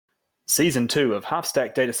Season 2 of Half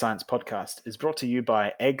Stack Data Science Podcast is brought to you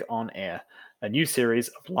by Egg on Air, a new series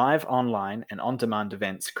of live online and on-demand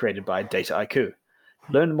events created by Dataiku.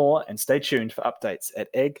 Learn more and stay tuned for updates at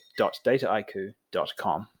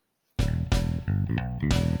egg.dataiku.com.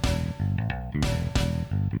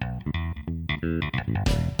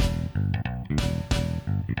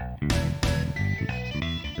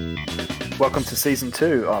 Welcome to Season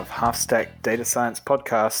 2 of Half Stack Data Science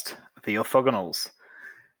Podcast, The Orthogonals.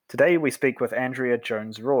 Today we speak with Andrea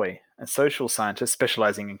Jones-Roy, a social scientist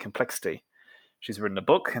specializing in complexity. She's written a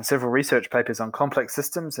book and several research papers on complex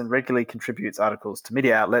systems and regularly contributes articles to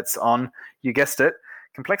media outlets on, you guessed it,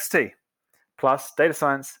 complexity, plus data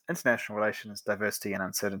science, international relations, diversity, and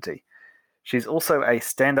uncertainty. She's also a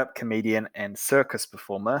stand-up comedian and circus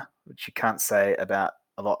performer, which you can't say about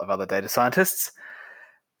a lot of other data scientists.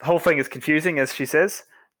 The whole thing is confusing, as she says,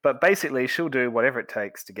 but basically she'll do whatever it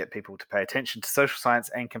takes to get people to pay attention to social science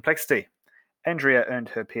and complexity. Andrea earned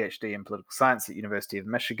her PhD in political science at University of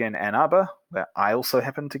Michigan, Ann Arbor, where I also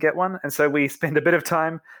happen to get one, and so we spend a bit of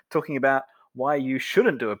time talking about why you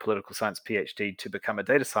shouldn't do a political science PhD to become a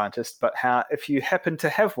data scientist, but how if you happen to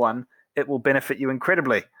have one, it will benefit you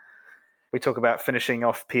incredibly. We talk about finishing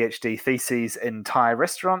off PhD theses in Thai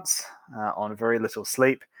restaurants on very little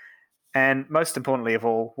sleep, and most importantly of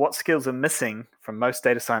all, what skills are missing from most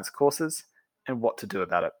data science courses and what to do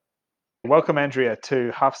about it. Welcome, Andrea,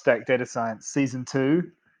 to Half Stack Data Science Season 2.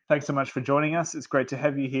 Thanks so much for joining us. It's great to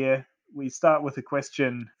have you here. We start with a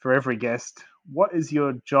question for every guest. What is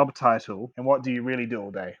your job title and what do you really do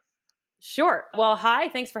all day? Sure. Well, hi,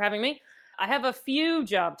 thanks for having me. I have a few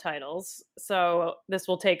job titles, so this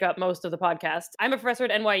will take up most of the podcast. I'm a professor at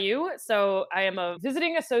NYU, so I am a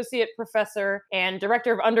visiting associate professor and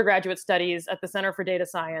director of undergraduate studies at the Center for Data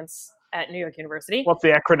Science at New York University. What's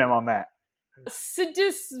the acronym on that?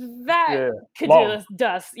 Dus.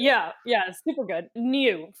 Yeah, super good.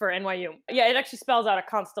 NEW for NYU. Yeah, it actually spells out a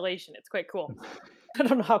constellation. It's quite cool. I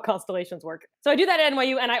don't know how constellations work. So I do that at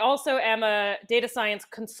NYU, and I also am a data science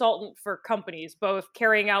consultant for companies, both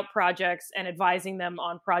carrying out projects and advising them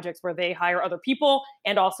on projects where they hire other people,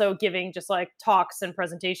 and also giving just like talks and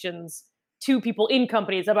presentations to people in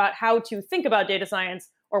companies about how to think about data science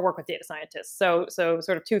or work with data scientists. So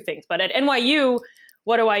sort of two things. But at NYU,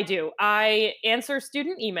 what do? I answer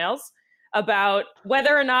student emails about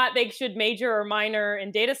whether or not they should major or minor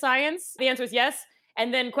in data science. The answer is yes.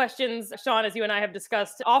 And then questions, Sean, as you and I have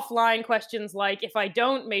discussed, offline questions like, if I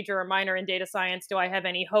don't major or minor in data science, do I have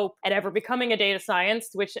any hope at ever becoming a data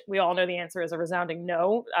scientist? Which we all know the answer is a resounding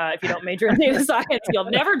no. If you don't major in data science, you'll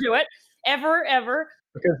never do it, ever.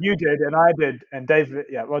 Because you did, and I did, and David,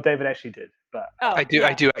 David actually did. But I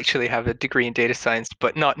do actually have a degree in data science,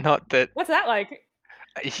 but not that. What's that like?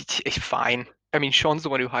 It's fine. I mean, Sean's the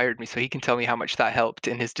one who hired me, so he can tell me how much that helped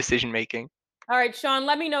in his decision making. All right, Sean,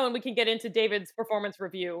 let me know and we can get into David's performance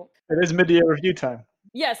review. It is mid-year review time.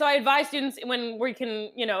 Yeah, so I advise students when we can,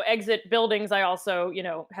 exit buildings. I also,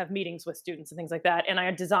 have meetings with students and things like that. And I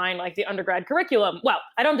design like the undergrad curriculum. Well,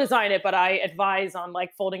 I don't design it, but I advise on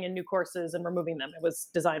like folding in new courses and removing them. It was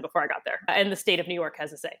designed before I got there. And the state of New York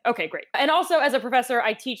has a say. Okay, great. And also as a professor,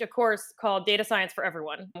 I teach a course called Data Science for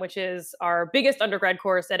Everyone, which is our biggest undergrad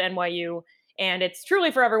course at NYU. And it's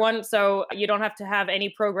truly for everyone. So you don't have to have any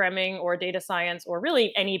programming or data science or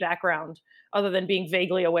really any background other than being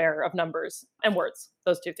vaguely aware of numbers and words,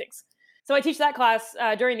 those two things. So I teach that class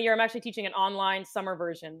during the year. I'm actually teaching an online summer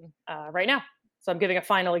version right now. So I'm giving a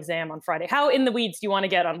final exam on Friday. How in the weeds do you want to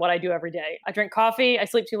get on what I do every day? I drink coffee. I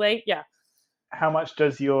sleep too late. Yeah. How much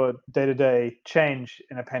does your day-to-day change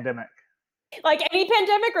in a pandemic? Like any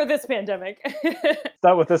pandemic or this pandemic?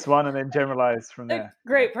 Start with this one and then generalize from there.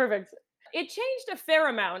 Great. Perfect. It changed a fair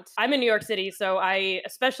amount. I'm in New York City, so I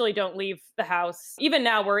especially don't leave the house. Even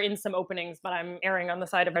now, we're in some openings, but I'm erring on the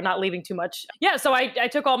side of not leaving too much. Yeah, so I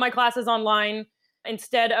took all my classes online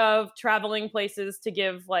instead of traveling places to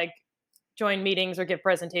join meetings or give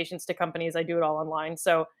presentations to companies. I do it all online.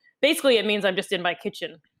 So basically, it means I'm just in my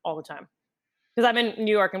kitchen all the time because I'm in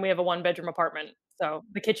New York and we have a one-bedroom apartment. So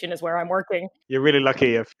the kitchen is where I'm working. You're really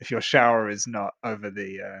lucky if your shower is not over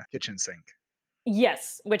the kitchen sink.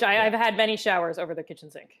 Yes, which I've had many showers over the kitchen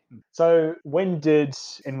sink. So when did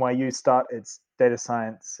NYU start its data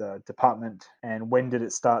science department, and when did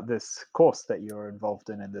it start this course that you're involved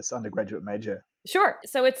in this undergraduate major? Sure.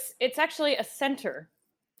 So it's actually a center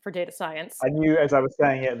for data science. I knew as I was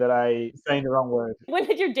saying it that I saying the wrong word. When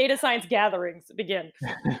did your data science gatherings begin?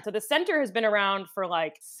 So the center has been around for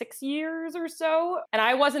 6 years or so. And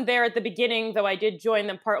I wasn't there at the beginning, though I did join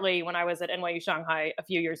them partly when I was at NYU Shanghai a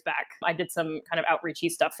few years back. I did some kind of outreachy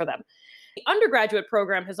stuff for them. The undergraduate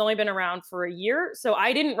program has only been around for a year. So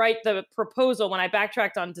I didn't write the proposal when I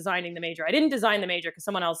backtracked on designing the major. I didn't design the major because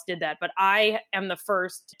someone else did that, but I am the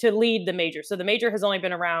first to lead the major. So the major has only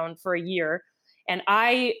been around for a year. And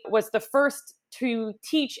I was the first to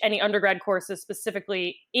teach any undergrad courses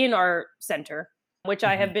specifically in our center, which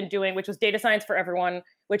I have been doing, which was Data Science for Everyone,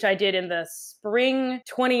 which I did in the spring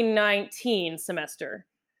 2019 semester.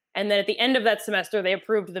 And then at the end of that semester, they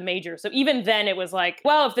approved the major. So even then it was like,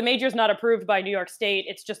 well, if the major is not approved by New York State,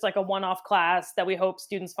 it's just like a one-off class that we hope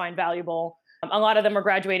students find valuable. A lot of them are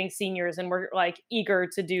graduating seniors and we're like eager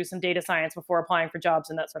to do some data science before applying for jobs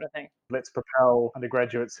and that sort of thing. Let's propel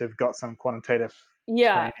undergraduates who've got some quantitative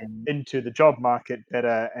Yeah. training into the job market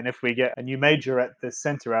better. And if we get a new major at the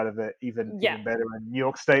center out of it, even better. And New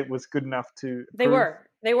York State was good enough to approve.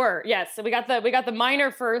 They were, yes. So we got the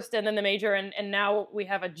minor first and then the major, and now we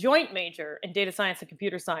have a joint major in data science and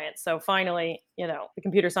computer science. So finally, the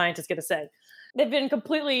computer scientists get a say. They've been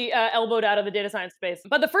completely elbowed out of the data science space.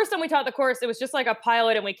 But the first time we taught the course, it was just like a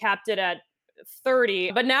pilot and we capped it at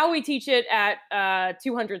 30. But now we teach it at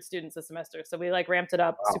 200 students a semester. So we ramped it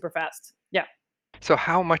up super fast. Yeah. So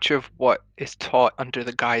how much of what is taught under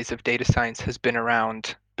the guise of data science has been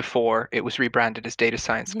around before it was rebranded as data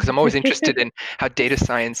science? Because I'm always interested in how data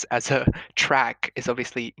science as a track is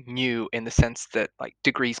obviously new in the sense that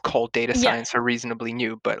degrees called data science are reasonably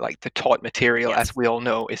new, but the taught material, as we all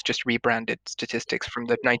know, is just rebranded statistics from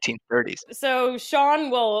the 1930s. So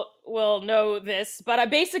Sean will know this, but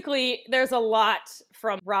basically there's a lot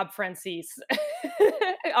from Rob Francis,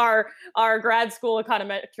 our grad school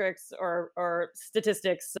econometrics or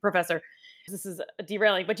statistics professor. This is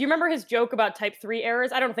derailing, but do you remember his joke about type 3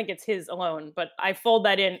 errors? I don't think it's his alone, but I fold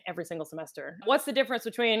that in every single semester. What's the difference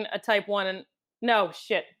between a type 1 and... No,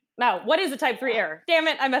 what is a type 3 error? Damn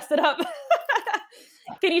it, I messed it up.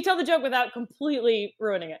 Can you tell the joke without completely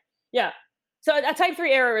ruining it? Yeah. So a type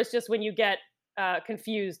 3 error is just when you get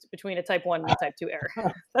confused between a type 1 and a type 2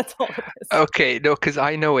 error. That's all it is. Okay, no, because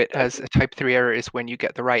I know it as a type 3 error is when you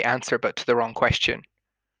get the right answer but to the wrong question.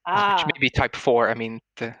 Which may be type 4. I mean,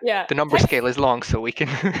 the number scale is long, so we can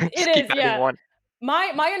keep adding one.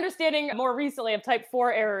 My understanding more recently of type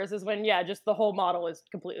 4 errors is when, just the whole model is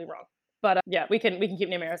completely wrong. But we can keep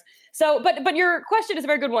naming errors. So, but your question is a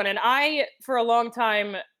very good one. And I, for a long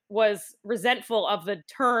time, was resentful of the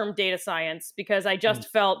term data science because I just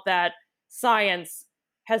felt that science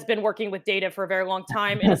has been working with data for a very long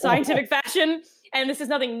time in a scientific fashion. And this is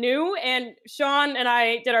nothing new. And Sean and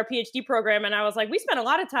I did our PhD program, and I was like, we spent a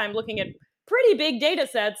lot of time looking at pretty big data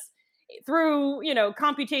sets through,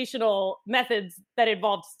 computational methods that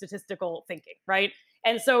involved statistical thinking, right?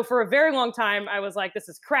 And so for a very long time, I was like, this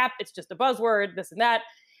is crap. It's just a buzzword, this and that.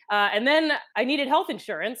 And then I needed health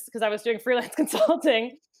insurance because I was doing freelance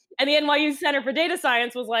consulting. And the NYU Center for Data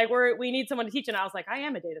Science was like, we need someone to teach. And I was like, I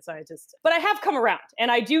am a data scientist. But I have come around.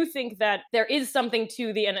 And I do think that there is something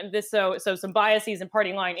to so some biases and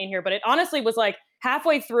party line in here. But it honestly was like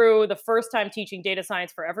halfway through the first time teaching Data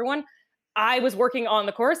Science for Everyone, I was working on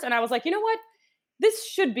the course. And I was like, you know what? This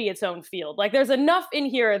should be its own field. There's enough in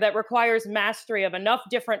here that requires mastery of enough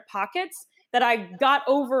different pockets that I got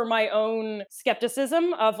over my own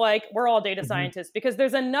skepticism of we're all data scientists, because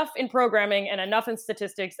there's enough in programming and enough in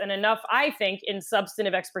statistics and enough, I think, in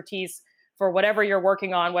substantive expertise for whatever you're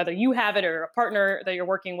working on, whether you have it or a partner that you're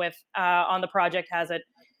working with on the project has it,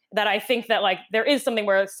 that I think that there is something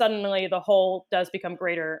where suddenly the whole does become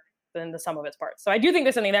greater than the sum of its parts. So I do think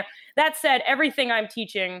there's something there. That said, everything I'm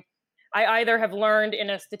teaching, I either have learned in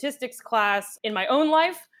a statistics class in my own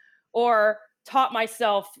life or taught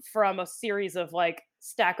myself from a series of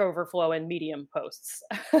Stack Overflow and Medium posts.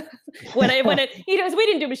 we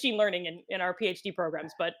didn't do machine learning in our PhD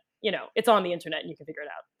programs, but it's on the internet and you can figure it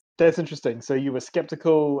out. That's interesting. So you were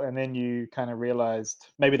skeptical and then you kind of realized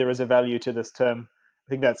maybe there is a value to this term. I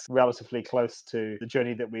think that's relatively close to the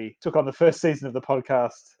journey that we took on the first season of the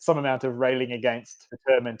podcast, some amount of railing against the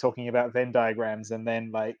term and talking about Venn diagrams, and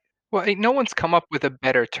then well, no one's come up with a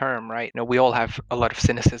better term, right? We all have a lot of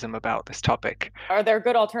cynicism about this topic. Are there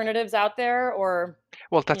good alternatives out there, or?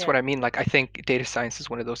 Well, that's what I mean. I think data science is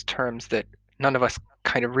one of those terms that none of us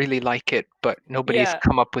kind of really like it, but nobody's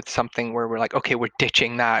come up with something where we're like, okay, we're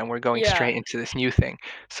ditching that and we're going straight into this new thing.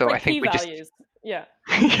 So I think p-values. Yeah.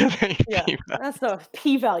 Yeah. That's the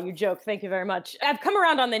p-value joke. Thank you very much. I've come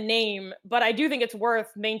around on the name, but I do think it's worth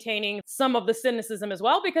maintaining some of the cynicism as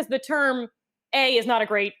well, because the term A is not a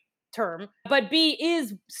great term, but B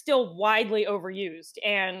is still widely overused.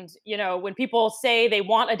 And, when people say they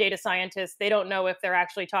want a data scientist, they don't know if they're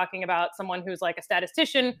actually talking about someone who's a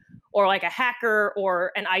statistician or a hacker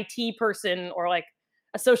or an IT person or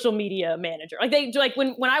a social media manager. Like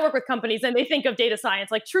when I work with companies and they think of data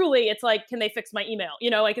science, like truly it's like, can they fix my email?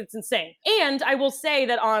 Like it's insane. And I will say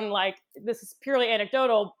that on like, this is purely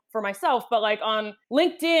anecdotal for myself, but like on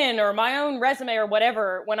LinkedIn or my own resume or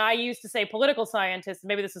whatever, when I used to say political scientist,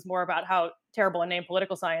 maybe this is more about how terrible a name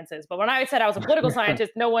political science is, but when I said I was a political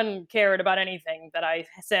scientist, no one cared about anything that I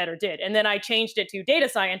said or did. And then I changed it to data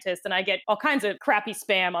scientist, and I get all kinds of crappy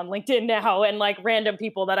spam on LinkedIn now and like random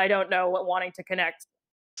people that I don't know wanting to connect.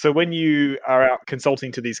 So when you are out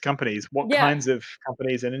consulting to these companies, what Yeah. kinds of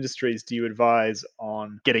companies and industries do you advise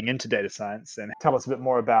on getting into data science? And tell us a bit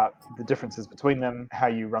more about the differences between them, how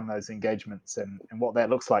you run those engagements, and what that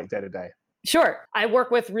looks like day to day. Sure. I work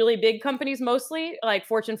with really big companies mostly, like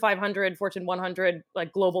Fortune 500, Fortune 100,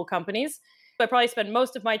 like global companies. I probably spend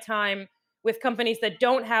most of my time with companies that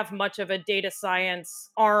don't have much of a data science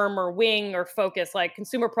arm or wing or focus, like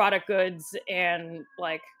consumer product goods and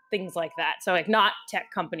like things like that. So like not tech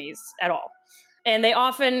companies at all. And they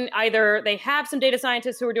often either they have some data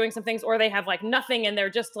scientists who are doing some things, or they have like nothing and they're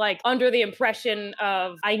just like under the impression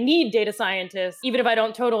of I need data scientists, even if I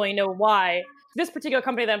don't totally know why. This particular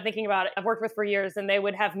company that I'm thinking about, I've worked with for years, and they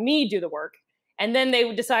would have me do the work. And then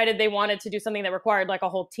they decided they wanted to do something that required like a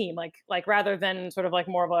whole team, like rather than sort of like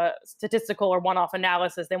more of a statistical or one-off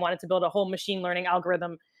analysis, they wanted to build a whole machine learning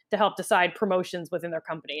algorithm to help decide promotions within their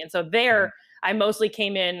company. And so there, I mostly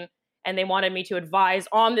came in and they wanted me to advise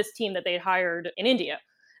on this team that they'd hired in India.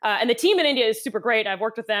 And the team in India is super great. I've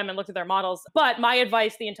worked with them and looked at their models. But my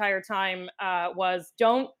advice the entire time was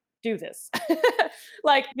don't do this.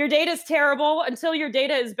 Like your data is terrible. Until your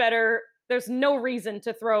data is better, there's no reason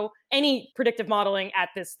to throw any predictive modeling at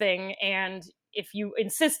this thing. And if you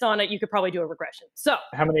insist on it, you could probably do a regression. So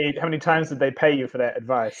how many times did they pay you for that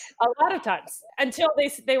advice? A lot of times, until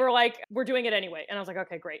they were like, we're doing it anyway. And I was like,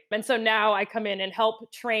 okay, great. And so now I come in and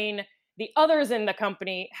help train the others in the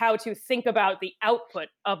company how to think about the output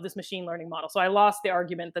of this machine learning model. So I lost the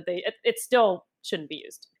argument that it still shouldn't be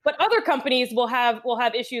used. But other companies will have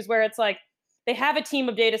issues where it's like they have a team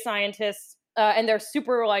of data scientists and they're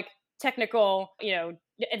super like technical,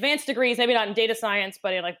 advanced degrees, maybe not in data science,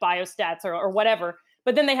 but in like biostats or whatever.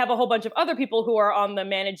 But then they have a whole bunch of other people who are on the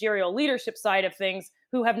managerial leadership side of things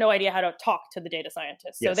who have no idea how to talk to the data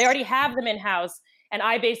scientists. So they already have them in-house. And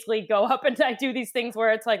I basically go up and I do these things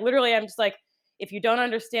where it's like, literally, I'm just like, if you don't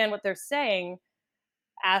understand what they're saying,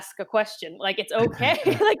 ask a question. Like, it's okay.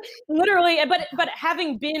 Like literally, but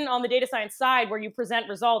having been on the data science side where you present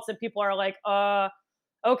results and people are like,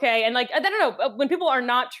 okay. And like, I don't know, when people are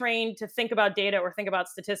not trained to think about data or think about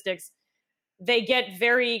statistics, they get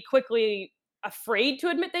very quickly afraid to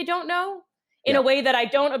admit they don't know in a way that I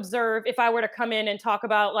don't observe. If I were to come in and talk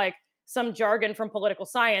about like some jargon from political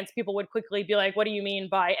science, people would quickly be like, what do you mean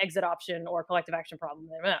by exit option or collective action problem?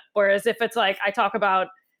 Whereas if it's like, I talk about,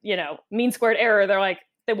 mean squared error, they're like,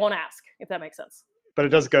 they won't ask, if that makes sense. But it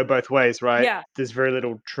does go both ways, right? Yeah. There's very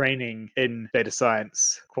little training in data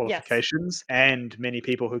science qualifications, and many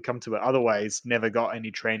people who come to it other ways never got any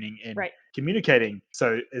training in communicating.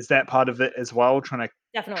 So is that part of it as well, trying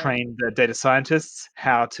to train the data scientists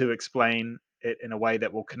how to explain it in a way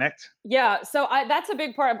that will connect? Yeah, so that's a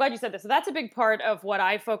big part. I'm glad you said this. So that's a big part of what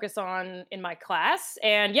I focus on in my class.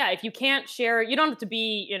 And yeah, if you can't share, you don't have to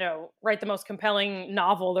be, write the most compelling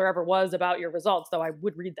novel there ever was about your results, though I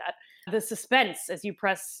would read that. The suspense as you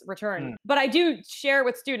press return. But I do share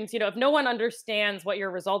with students, if no one understands what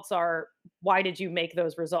your results are, why did you make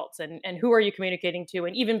those results? And who are you communicating to?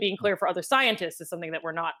 And even being clear for other scientists is something that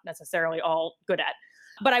we're not necessarily all good at.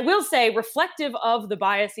 But I will say, reflective of the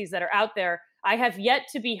biases that are out there, I have yet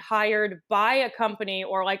to be hired by a company,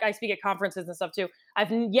 or like I speak at conferences and stuff too.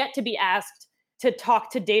 I've yet to be asked to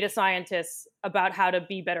talk to data scientists about how to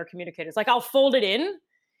be better communicators. Like I'll fold it in,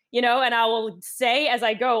 and I will say as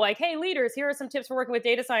I go, like, hey, leaders, here are some tips for working with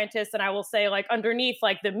data scientists. And I will say like underneath,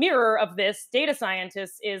 like the mirror of this data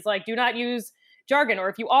scientist is like, do not use jargon, or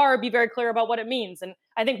if you are, be very clear about what it means. And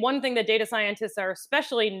I think one thing that data scientists are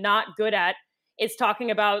especially not good at is talking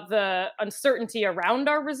about the uncertainty around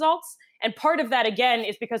our results. And part of that, again,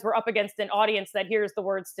 is because we're up against an audience that hears the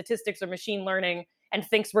word statistics or machine learning and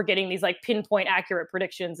thinks we're getting these like pinpoint accurate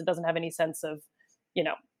predictions and doesn't have any sense of,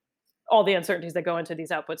 all the uncertainties that go into these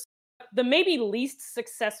outputs. The maybe least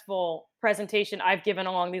successful presentation I've given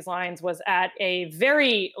along these lines was at a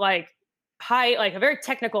very like high, like a very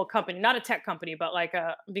technical company, not a tech company, but like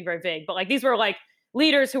I'm being very vague, but like these were like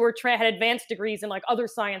leaders who were had advanced degrees in like other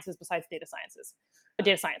sciences besides data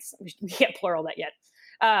science. We can't plural that yet.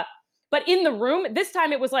 But in the room, this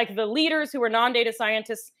time it was like the leaders who were non-data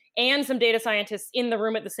scientists and some data scientists in the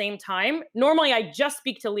room at the same time. Normally, I just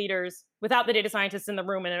speak to leaders without the data scientists in the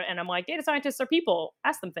room. And I'm like, data scientists are people,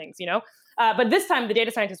 ask them things, But this time the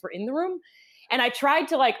data scientists were in the room. And I tried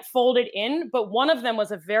to like fold it in, but one of them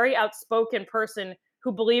was a very outspoken person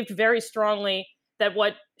who believed very strongly that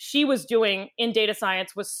what she was doing in data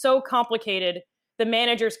science was so complicated, the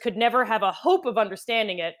managers could never have a hope of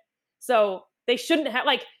understanding it. So they shouldn't have,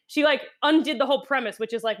 like, she like undid the whole premise,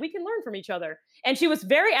 which is like, we can learn from each other. And she was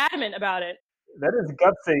very adamant about it. That is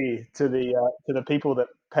gutsy to the people that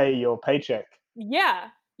pay your paycheck. Yeah.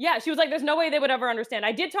 She was like, there's no way they would ever understand.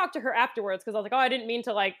 I did talk to her afterwards because I was like, oh, I didn't mean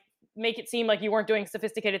to like make it seem like you weren't doing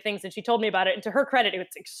sophisticated things. And she told me about it. And to her credit,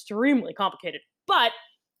 it's extremely complicated, but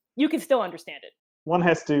you can still understand it. One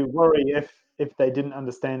has to worry if they didn't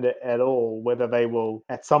understand it at all, whether they will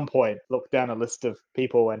at some point look down a list of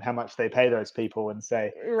people and how much they pay those people and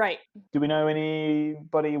say, right, do we know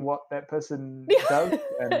anybody what that person does?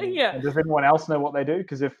 And does anyone else know what they do?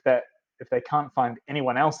 Because if they can't find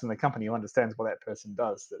anyone else in the company who understands what that person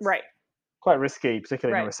does, that's right, quite risky,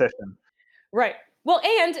 particularly in a recession. Right. Well,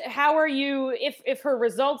 and how are you, if her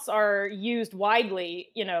results are used widely,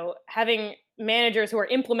 having managers who are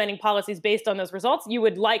implementing policies based on those results, you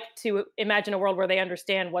would like to imagine a world where they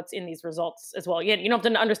understand what's in these results as well. You don't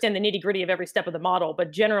have to understand the nitty gritty of every step of the model,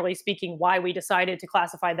 but generally speaking, why we decided to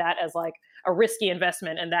classify that as like a risky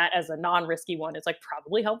investment and that as a non-risky one is like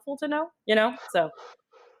probably helpful to know,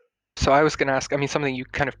 So I was going to ask, something you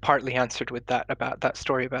kind of partly answered with that, about that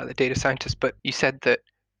story about the data scientist, but you said that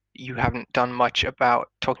you haven't done much about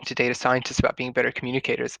talking to data scientists about being better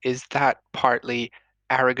communicators. Is that partly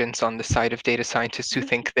arrogance on the side of data scientists who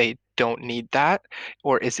think they don't need that?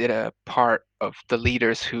 Or is it a part of the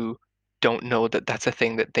leaders who don't know that that's a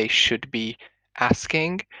thing that they should be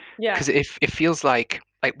asking? Yeah. Because it feels like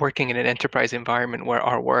working in an enterprise environment where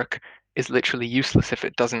our work is literally useless if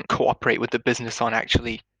it doesn't cooperate with the business on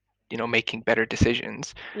actually, making better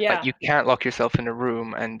decisions. Yeah. Like you can't lock yourself in a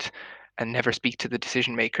room and never speak to the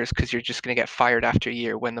decision makers because you're just going to get fired after a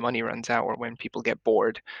year when the money runs out or when people get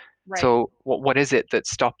bored. Right. So what is it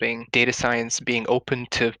that's stopping data science being open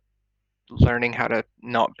to learning how to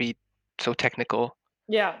not be so technical?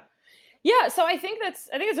 Yeah. So I think it's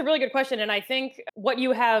a really good question. And I think what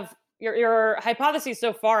you have, your hypotheses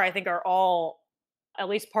so far, I think are all at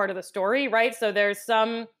least part of the story, right? So there's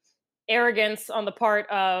some arrogance on the part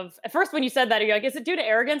of, at first when you said that, you're like, is it due to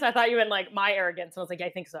arrogance? I thought you meant like my arrogance. And I was like, I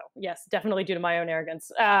think so. Yes, definitely due to my own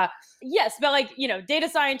arrogance. Yes, but like, data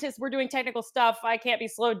scientists, we're doing technical stuff. I can't be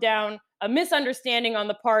slowed down. A misunderstanding on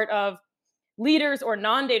the part of leaders or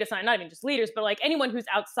non-data science, not even just leaders, but like anyone who's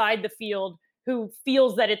outside the field who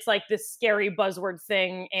feels that it's like this scary buzzword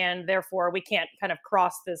thing and therefore we can't kind of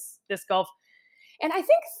cross this gulf. And I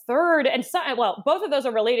think third, both of those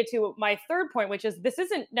are related to my third point, which is this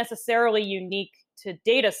isn't necessarily unique to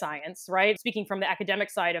data science, right? Speaking from the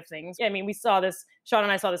academic side of things. I mean, Sean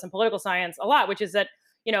and I saw this in political science a lot, which is that,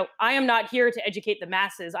 I am not here to educate the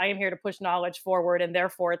masses. I am here to push knowledge forward, and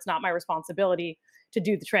therefore it's not my responsibility to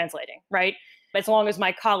do the translating, right? As long as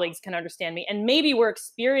my colleagues can understand me. And maybe we're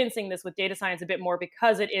experiencing this with data science a bit more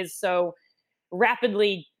because it is so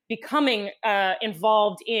rapidly becoming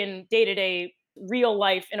involved in day-to-day real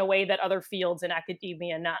life in a way that other fields in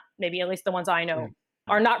academia, not maybe at least the ones I know,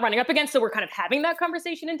 are not running up against. So we're kind of having that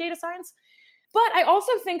conversation in data science. But I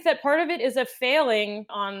also think that part of it is a failing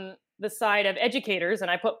on the side of educators. And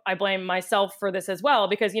I blame myself for this as well,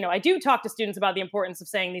 because, I do talk to students about the importance of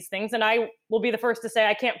saying these things. And I will be the first to say,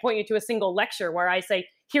 I can't point you to a single lecture where I say,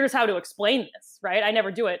 here's how to explain this, right? I never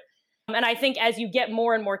do it. And I think as you get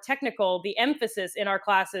more and more technical, the emphasis in our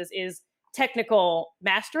classes is technical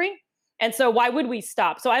mastery. And so why would we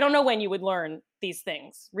stop? So I don't know when you would learn these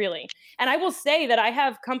things, really. And I will say that I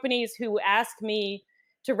have companies who ask me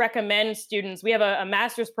to recommend students. We have a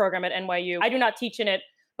master's program at NYU. I do not teach in it,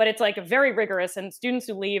 but it's like very rigorous. And students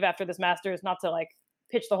who leave after this master's, not to like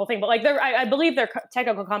pitch the whole thing, but like I believe their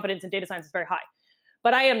technical competence in data science is very high.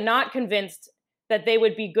 But I am not convinced that they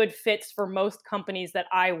would be good fits for most companies that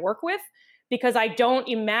I work with, because I don't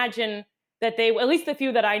imagine that they, at least the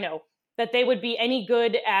few that I know, that they would be any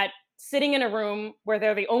good at sitting in a room where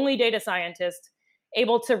they're the only data scientist,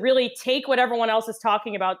 able to really take what everyone else is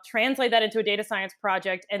talking about, translate that into a data science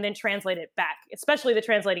project, and then translate it back, especially the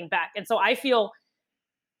translating back. And so I feel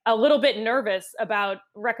a little bit nervous about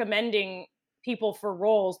recommending people for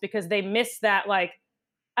roles because they miss that, like,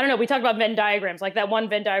 I don't know, we talked about Venn diagrams, like that one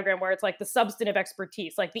Venn diagram where it's like the substantive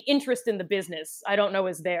expertise, like the interest in the business, I don't know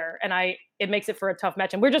is there. And it makes it for a tough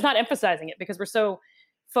match. And we're just not emphasizing it because we're so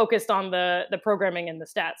focused on the programming and the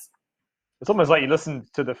stats. It's almost like you listened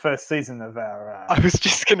to the first season of our. I was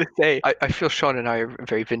just going to say, I feel Sean and I are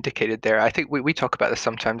very vindicated there. I think we talk about this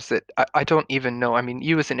sometimes that I don't even know. I mean,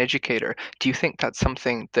 you as an educator, do you think that's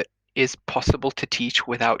something that is possible to teach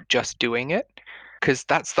without just doing it? Because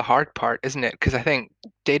that's the hard part, isn't it? Because I think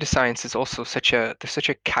data science is also there's such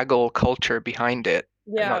a Kaggle culture behind it.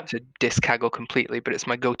 And Yeah. not to diss Kaggle completely, but it's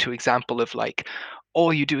my go-to example of like,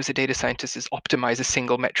 all you do as a data scientist is optimize a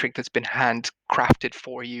single metric that's been handcrafted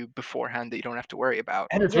for you beforehand that you don't have to worry about.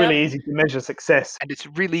 And it's Yep. really easy to measure success. And it's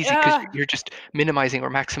really easy because Yeah. you're just minimizing or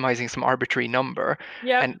maximizing some arbitrary number.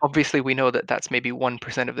 Yep. And obviously we know that that's maybe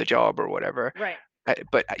 1% of the job or whatever. Right.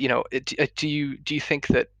 But do you think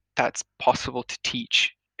that that's possible to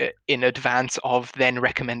teach in advance of then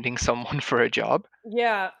recommending someone for a job?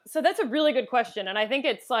 Yeah. So that's a really good question. And I think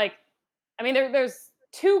it's like, I mean, there's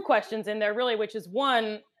two questions in there really, which is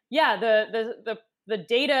one, yeah, the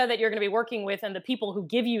data that you're going to be working with and the people who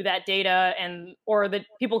give you that data or the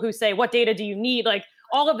people who say, what data do you need? Like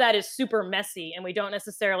all of that is super messy. And we don't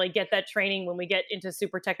necessarily get that training when we get into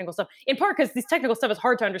super technical stuff, in part because this technical stuff is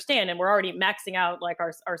hard to understand and we're already maxing out like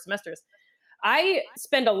our semesters. I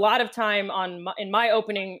spend a lot of time in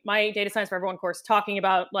my Data Science for Everyone course talking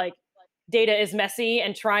about like data is messy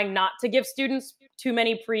and trying not to give students too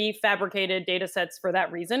many prefabricated data sets for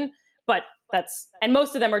that reason. But and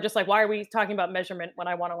most of them are just like, why are we talking about measurement when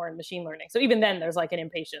I want to learn machine learning? So even then there's like an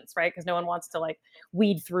impatience, right? Because no one wants to like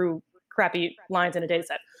weed through crappy lines in a data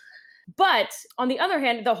set. But on the other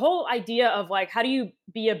hand, the whole idea of like, how do you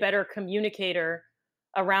be a better communicator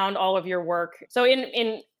around all of your work? So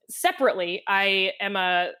in separately, I am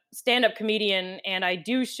a stand-up comedian and I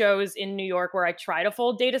do shows in New York where I try to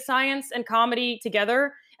fold data science and comedy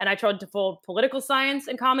together. And I tried to fold political science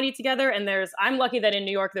and comedy together. And I'm lucky that in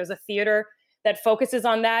New York, there's a theater that focuses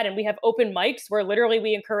on that. And we have open mics where literally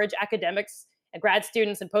we encourage academics and grad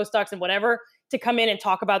students and postdocs and whatever to come in and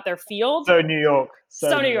talk about their field. So New York.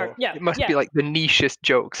 So New York. Yeah. It must be like the nichest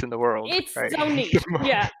jokes in the world. It's right? so niche.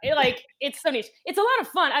 Yeah. It's so niche. It's a lot of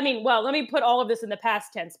fun. I mean, well, let me put all of this in the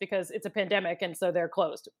past tense because it's a pandemic and so they're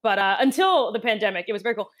closed. But until the pandemic, it was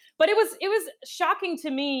very cool. But it was shocking to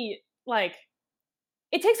me, like,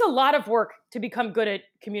 it takes a lot of work to become good at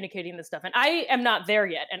communicating this stuff. And I am not there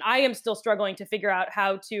yet. And I am still struggling to figure out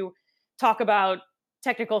how to talk about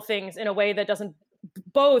technical things in a way that doesn't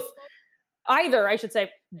either, I should say,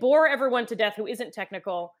 bore everyone to death who isn't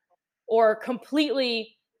technical, or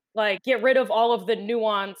completely like get rid of all of the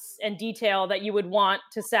nuance and detail that you would want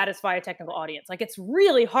to satisfy a technical audience. Like it's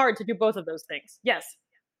really hard to do both of those things. Yes.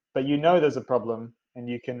 But you know there's a problem and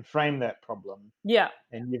you can frame that problem. Yeah.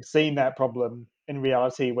 And you've seen that problem in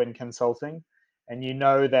reality when consulting. And you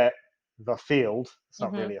know that the field, it's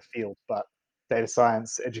not really a field, but data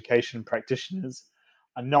science education practitioners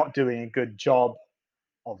are not doing a good job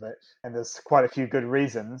of it. And there's quite a few good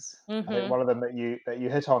reasons. I think one of them that you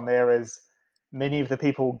hit on there is many of the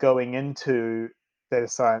people going into data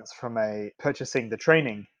science from a purchasing the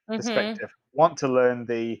training perspective want to learn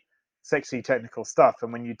the sexy technical stuff.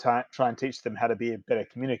 And when you try and teach them how to be a better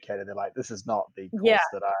communicator, they're like, this is not the course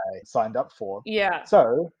that I signed up for. Yeah.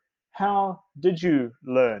 So how did you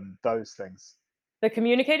learn those things? The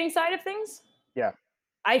communicating side of things? Yeah.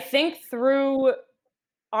 I think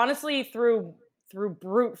honestly, through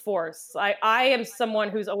brute force. I am someone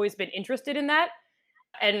who's always been interested in that.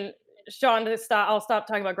 And Sean, I'll stop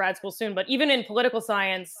talking about grad school soon, but even in political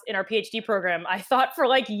science in our PhD program, I thought for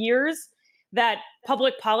like years that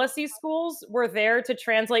public policy schools were there to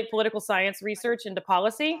translate political science research into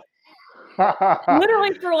policy.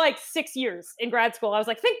 Literally for like 6 years in grad school. I was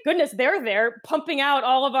like, thank goodness they're there pumping out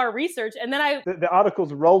all of our research. And then the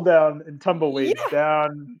articles roll down in tumbleweeds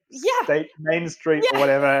down State Main Street or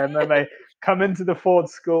whatever, and then they come into the Ford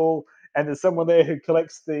School and there's someone there who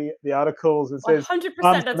collects the articles and says 100%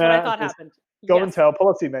 that's what I thought happened. Go and tell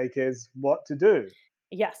policymakers what to do.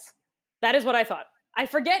 Yes, that is what I thought. I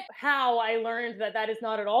forget how I learned that is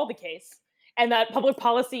not at all the case, and that public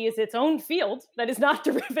policy is its own field that is not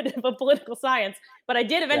derivative of political science. But I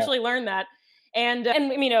did eventually learn that, and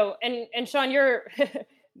you know, and Sean, you're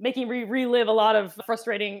making me relive a lot of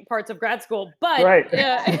frustrating parts of grad school. But right,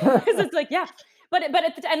 it's like but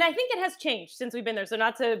and I think it has changed since we've been there. So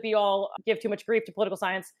not to give too much grief to political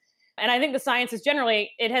science. And I think the science is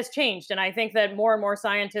it has changed. And I think that more and more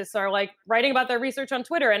scientists are like writing about their research on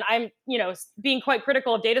Twitter. And I'm, being quite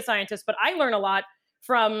critical of data scientists, but I learn a lot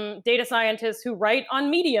from data scientists who write on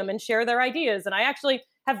Medium and share their ideas. And I actually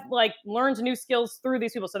have learned new skills through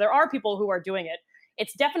these people. So there are people who are doing it.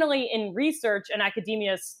 It's definitely in research and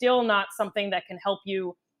academia still not something that can help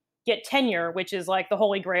you get tenure, which is like the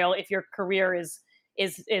holy grail if your career is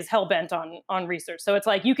hell bent on research. So it's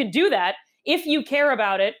like you can do that if you care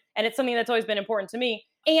about it, and it's something that's always been important to me,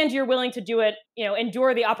 and you're willing to do it,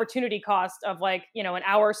 endure the opportunity cost of like, an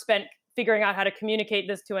hour spent figuring out how to communicate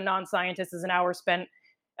this to a non-scientist is an hour spent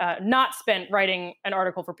not spent writing an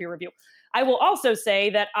article for peer review. I will also say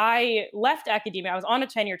that I left academia. I was on a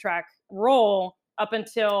tenure track role up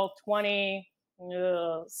until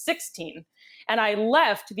 2016. And I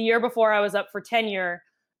left the year before I was up for tenure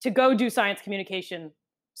to go do science communication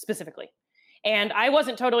specifically. And I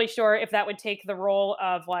wasn't totally sure if that would take the role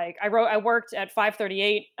of like, I worked at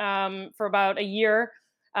 538 for about a year,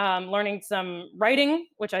 learning some writing,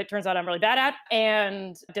 which it turns out I'm really bad at,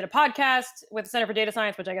 and did a podcast with the Center for Data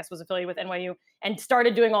Science, which I guess was affiliated with NYU, and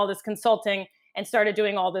started doing all this consulting and started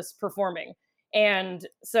doing all this performing. And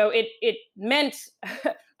so it meant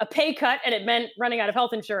a pay cut and it meant running out of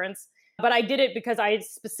health insurance. But I did it because I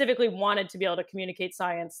specifically wanted to be able to communicate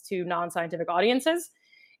science to non-scientific audiences.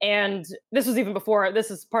 And this was even before, this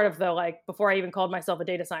is part of the, like, before I even called myself a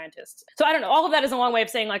data scientist. So I don't know, all of that is a long way of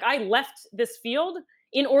saying, like, I left this field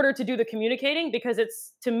in order to do the communicating because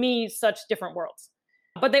it's, to me, such different worlds.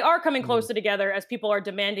 But they are coming closer together as people are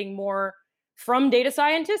demanding more from data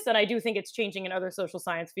scientists. And I do think it's changing in other social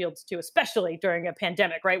science fields too, especially during a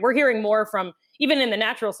pandemic, right? We're hearing more from, even in the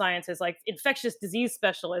natural sciences, like infectious disease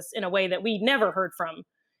specialists in a way that we never heard from.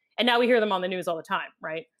 And now we hear them on the news all the time,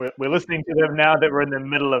 right? We're listening to them now that we're in the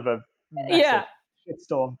middle of a massive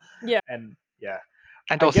shitstorm. Yeah. And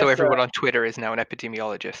And also everyone on Twitter is now an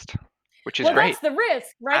epidemiologist, which is great. That's the risk,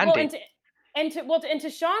 right? Andy. And to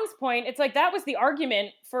Sean's point, it's like that was the argument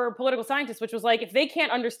for political scientists, which was like, if they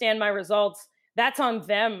can't understand my results, that's on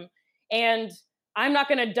them. And I'm not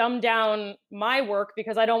going to dumb down my work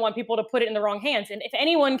because I don't want people to put it in the wrong hands. And if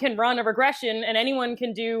anyone can run a regression and anyone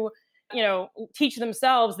can do, teach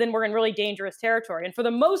themselves, then we're in really dangerous territory. And for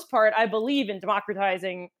the most part, I believe in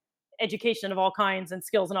democratizing education of all kinds and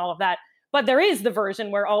skills and all of that. But there is the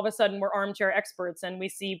version where all of a sudden we're armchair experts and we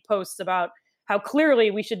see posts about how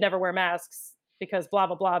clearly we should never wear masks because blah,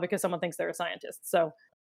 blah, blah, because someone thinks they're a scientist. So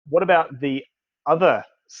what about the other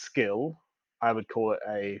skill? I would call it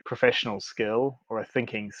a professional skill or a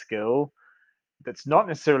thinking skill that's not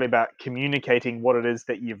necessarily about communicating what it is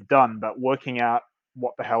that you've done, but working out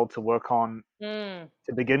what the hell to work on to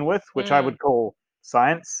begin with, which I would call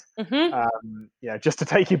science. Just to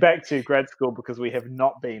take you back to grad school, because we have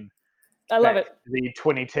not been I love it. The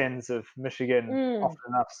 2010s of Michigan often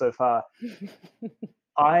enough so far.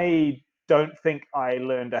 I don't think I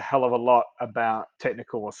learned a hell of a lot about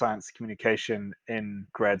technical or science communication in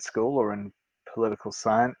grad school or in political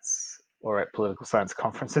science or at political science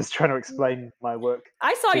conferences trying to explain my work.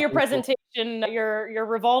 I saw your presentation, your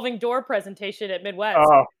revolving door presentation at Midwest.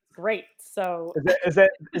 Oh, great. So is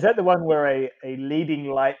that the one where a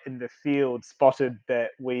leading light in the field spotted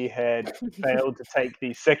that we had failed to take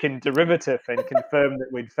the second derivative and confirmed that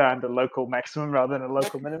we'd found a local maximum rather than a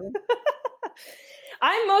local minimum?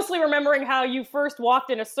 I'm mostly remembering how you first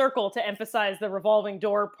walked in a circle to emphasize the revolving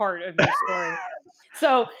door part of your story.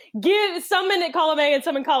 So give some in column A and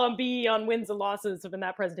some in column B on wins and losses in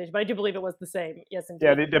that presentation. But I do believe it was the same. Yes, indeed.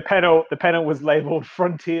 Yeah, the panel was labeled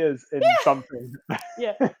frontiers in something.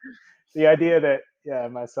 Yeah. The idea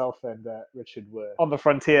that myself and Richard were on the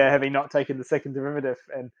frontier, having not taken the second derivative,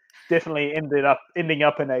 and definitely ending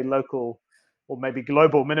up in a local or maybe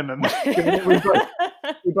global minimum.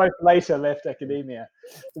 We both later left academia.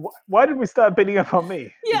 Why did we start beating up on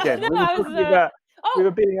me? Yeah, again? We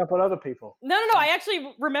were beating up on other people. No. I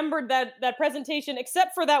actually remembered that presentation,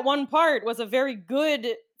 except for that one part, was a very good,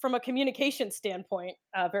 from a communication standpoint,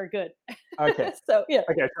 very good. Okay. So, yeah.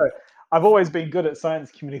 Okay, so I've always been good at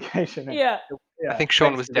science communication. I think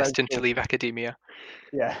Sean was destined to leave academia.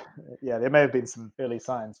 Yeah, there may have been some early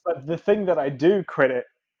science. But the thing that I do credit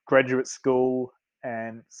graduate school,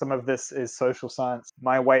 and some of this is social science,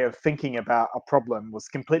 my way of thinking about a problem was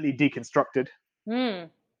completely deconstructed.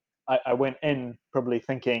 I went in probably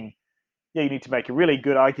thinking, you need to make a really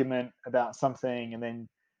good argument about something, and then,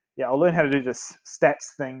 I'll learn how to do this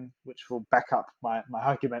stats thing, which will back up my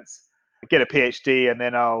arguments, get a PhD, and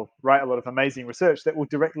then I'll write a lot of amazing research that will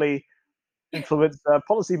directly influence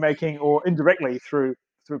policy making, or indirectly through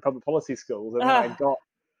public policy schools. And then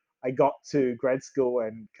I got to grad school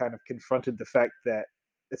and kind of confronted the fact that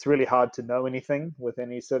it's really hard to know anything with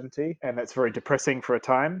any certainty. And that's very depressing for a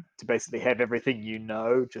time, to basically have everything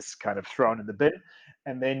just kind of thrown in the bin.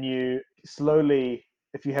 And then you slowly,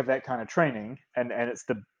 if you have that kind of training, and it's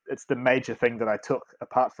the major thing that I took,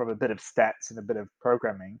 apart from a bit of stats and a bit of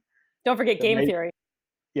programming. Don't forget game theory.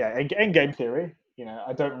 Yeah, and game theory.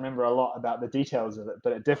 I don't remember a lot about the details of it,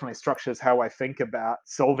 but it definitely structures how I think about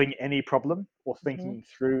solving any problem or thinking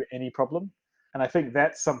through any problem. And I think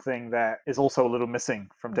that's something that is also a little missing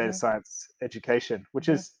from data science education, which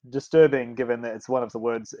is disturbing given that it's one of the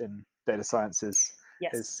words in data science is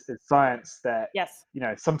science that, Yes.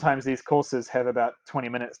 sometimes these courses have about 20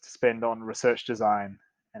 minutes to spend on research design.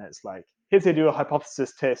 And it's like, here's how you do a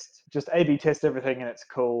hypothesis test, just A/B test everything and it's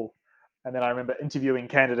cool. And then I remember interviewing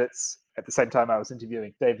candidates at the same time I was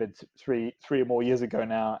interviewing David three or more years ago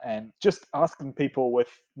now, and just asking people with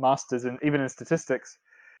masters and even in statistics.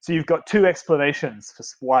 So you've got two explanations for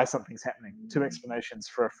why something's happening, two explanations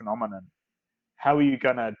for a phenomenon. How are you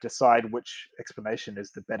going to decide which explanation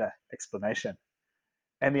is the better explanation?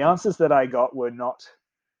 And the answers that I got were not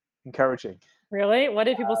encouraging. Really? What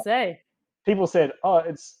did people say? People said, oh,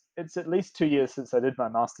 it's at least 2 years since I did my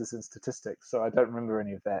master's in statistics, so I don't remember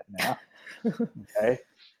any of that now. Okay.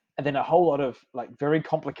 And then a whole lot of like very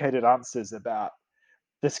complicated answers about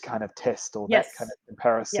this kind of test or that kind of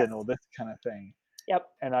comparison or this kind of thing. Yep.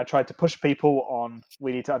 And I tried to push people on,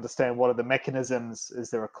 we need to understand what are the mechanisms,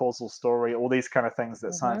 is there a causal story, all these kind of things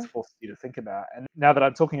that science forces you to think about. And now that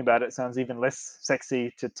I'm talking about it, it sounds even less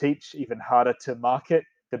sexy to teach, even harder to market.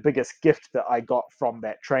 The biggest gift that I got from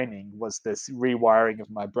that training was this rewiring of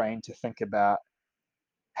my brain to think about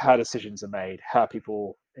how decisions are made, how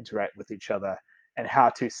people interact with each other, and how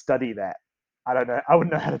to study that. I don't know. I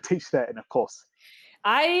wouldn't know how to teach that in a course.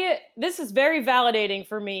 This is very validating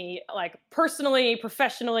for me, like personally,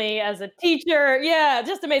 professionally, as a teacher. Yeah,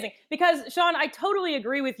 just amazing. Because Sean, I totally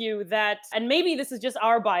agree with you that, and maybe this is just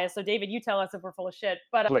our bias. So David, you tell us if we're full of shit.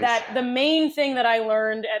 But Please. that the main thing that I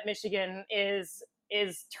learned at Michigan is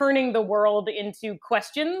turning the world into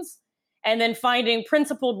questions and then finding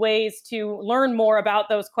principled ways to learn more about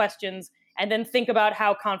those questions and then think about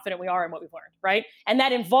how confident we are in what we've learned, right? And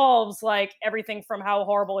that involves like everything from how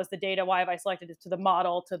horrible is the data, why have I selected it, to the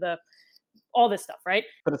model, to all this stuff, right?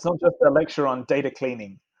 But it's not just a lecture on data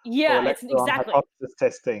cleaning. Yeah, it's exactly. On hypothesis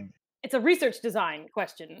testing. It's a research design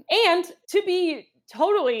question. And to be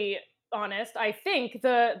totally honest, I think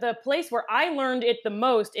the place where I learned it the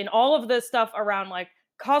most in all of the stuff around like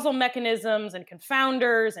causal mechanisms and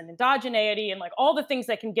confounders and endogeneity and like all the things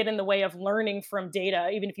that can get in the way of learning from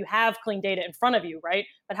data, even if you have clean data in front of you, right?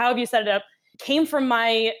 But how have you set it up? Came from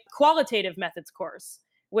my qualitative methods course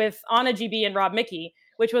with Anna GB and Rob Mickey,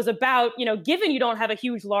 which was about, given you don't have a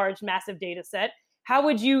huge, large, massive data set, how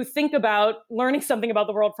would you think about learning something about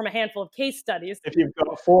the world from a handful of case studies? If you've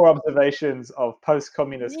got 4 observations of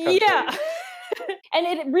post-communist countries. Yeah. And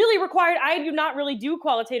it really required, I do not really do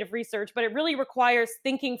qualitative research, but it really requires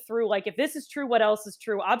thinking through, like, if this is true, what else is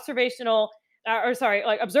true? Observable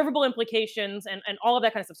implications and all of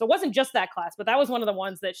that kind of stuff. So it wasn't just that class, but that was one of the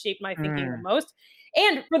ones that shaped my thinking the most.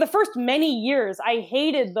 And for the first many years, I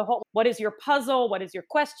hated the whole, what is your puzzle? What is your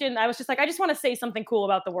question? I was just like, I just want to say something cool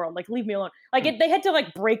about the world. Like, leave me alone. Like, they had to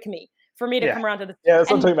like break me for me to come around to this. Yeah, that's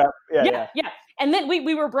what I'm talking about. Yeah. And then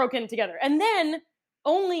we were broken together. And then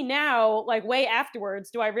only now, like way afterwards,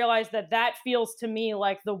 do I realize that feels to me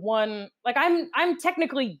like the one, like I'm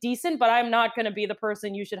technically decent, but I'm not going to be the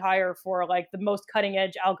person you should hire for like the most cutting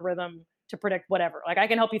edge algorithm to predict whatever. Like I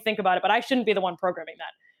can help you think about it, but I shouldn't be the one programming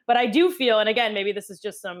that. But I do feel, and again, maybe this is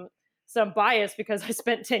just some bias because I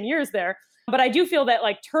spent 10 years there, but I do feel that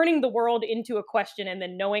like turning the world into a question and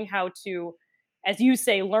then knowing how to, as you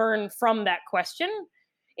say, learn from that question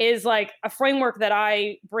is like a framework that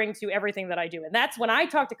I bring to everything that I do. And that's when I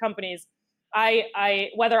talk to companies, I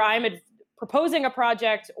whether I'm proposing a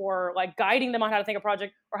project or like guiding them on how to think a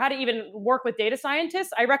project or how to even work with data scientists,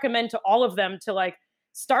 I recommend to all of them to like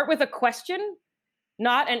start with a question,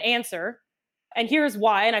 not an answer. And here's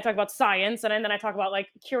why. And I talk about science, and then I talk about like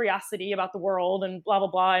curiosity about the world and blah, blah,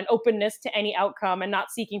 blah, and openness to any outcome and not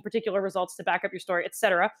seeking particular results to back up your story,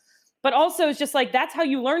 etc. But also it's just like, that's how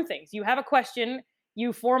you learn things. You have a question,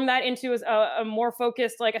 you form that into a more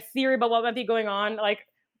focused, like a theory about what might be going on. Like,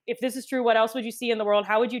 if this is true, what else would you see in the world?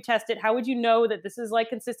 How would you test it? How would you know that this is like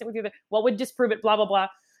consistent with you? What would disprove it? Blah, blah, blah.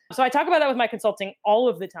 So I talk about that with my consulting all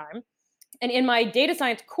of the time. And in my data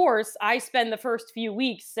science course, I spend the first few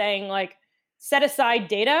weeks saying like, set aside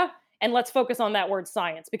data and let's focus on that word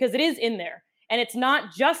science, because it is in there. And it's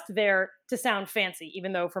not just there to sound fancy,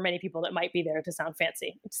 even though for many people that might be there to sound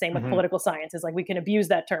fancy. Same with political science, is like we can abuse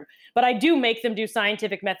that term. But I do make them do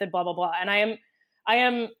scientific method, blah, blah, blah. And I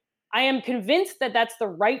am convinced that that's the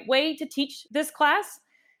right way to teach this class.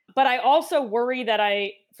 But I also worry that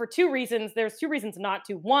for 2 reasons, there's 2 reasons not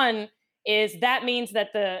to. One is that means that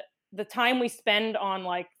the time we spend on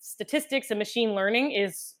like statistics and machine learning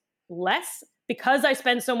is less, because I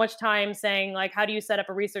spend so much time saying like, how do you set up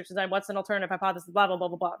a research design? What's an alternative hypothesis? Blah, blah, blah,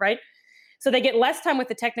 blah, blah, right? So they get less time with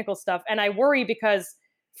the technical stuff. And I worry because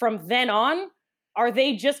from then on, are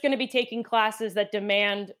they just going to be taking classes that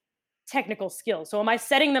demand technical skills? So am I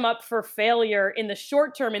setting them up for failure in the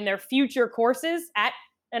short term in their future courses at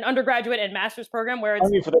an undergraduate and master's program where it's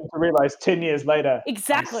only for them to realize 10 years later,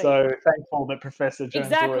 exactly. I'm so thankful that Professor Jones-Roy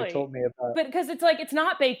exactly. taught me about. But because it's like it's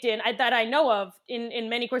not baked in that I know of in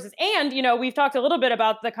many courses. And you know, we've talked a little bit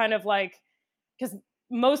about the kind of like, because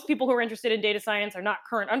most people who are interested in data science are not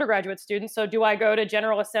current undergraduate students. So do I go to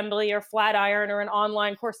General Assembly or Flatiron or an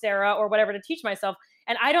online Coursera or whatever to teach myself?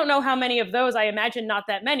 And I don't know how many of those, I imagine not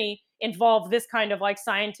that many, involve this kind of like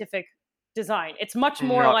scientific design. It's much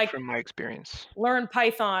more Not like from my experience. learn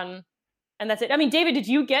Python and that's it. I mean, David, did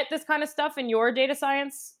you get this kind of stuff in your data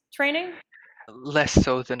science training? Less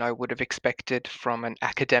so than I would have expected from an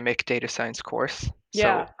academic data science course.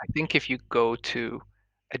 Yeah. So I think if you go to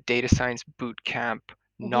a data science boot camp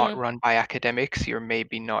not run by academics, you're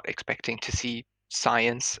maybe not expecting to see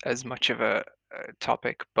science as much of a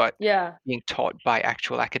topic, but Yeah. being taught by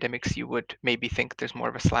actual academics, you would maybe think there's more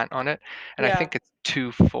of a slant on it. And I Yeah. think it's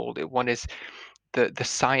twofold. One is the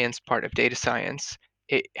science part of data science.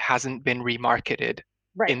 It hasn't been remarketed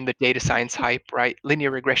Right. in the data science hype, right?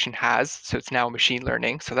 Linear regression has, so it's now machine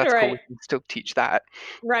learning. So that's cool. We Right. can still teach that.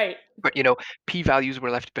 Right. But you know, p-values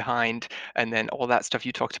were left behind, and then all that stuff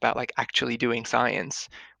you talked about, like actually doing science,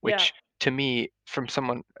 Yeah. which to me, from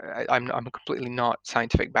someone, I'm a completely not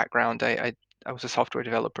scientific background. I was a software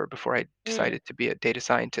developer before I decided to be a data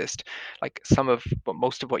scientist. Like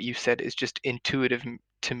most of what you said is just intuitive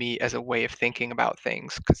to me as a way of thinking about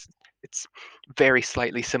things, because it's very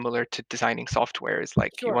slightly similar to designing software. It's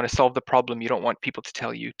like you want Sure. to solve the problem. You don't want people to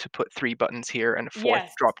tell you to put 3 buttons here and a fourth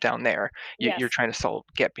Yes. drop down there. You're Yes. trying to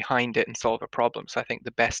get behind it and solve a problem. So I think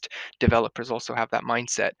the best developers also have that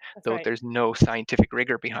mindset, That's though right. there's no scientific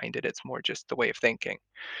rigor behind it. It's more just the way of thinking.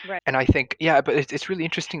 Right. And I think, yeah, but it's really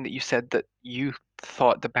interesting that you said that you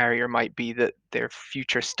thought the barrier might be that their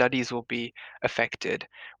future studies will be affected,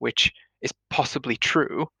 which is possibly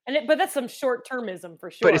true, But that's some short-termism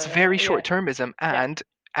for but it's sure. very Yeah. short-termism, Yeah.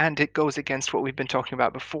 and it goes against what we've been talking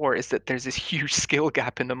about before, is that there's this huge skill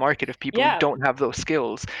gap in the market of people who Yeah. don't have those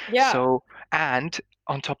skills. Yeah. So, and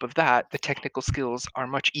on top of that, the technical skills are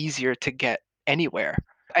much easier to get anywhere.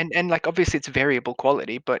 And like obviously it's variable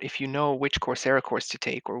quality, but if you know which Coursera course to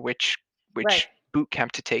take or which Right. boot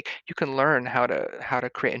camp to take, you can learn how to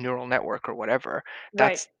create a neural network or whatever.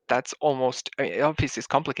 Right. That's almost, I mean, obviously it's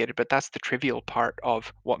complicated, but that's the trivial part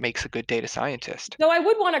of what makes a good data scientist. So I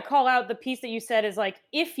would want to call out the piece that you said is like,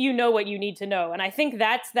 if you know what you need to know. And I think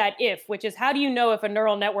that's that if, which is how do you know if a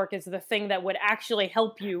neural network is the thing that would actually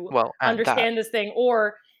help you Well, and that. understand this thing?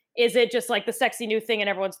 Or is it just like the sexy new thing and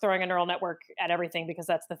everyone's throwing a neural network at everything because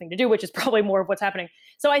that's the thing to do, which is probably more of what's happening.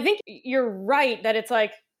 So I think you're right that it's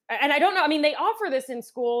like, and I don't know, I mean, they offer this in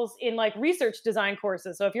schools in like research design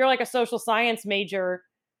courses. So if you're like a social science major,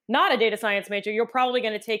 not a data science major, you're probably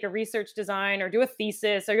going to take a research design or do a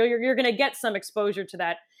thesis, or you're going to get some exposure to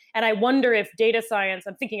that. And I wonder if data science,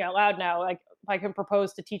 I'm thinking out loud now, like if I can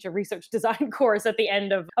propose to teach a research design course at the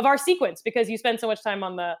end of our sequence, because you spend so much time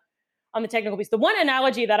on the technical piece. The one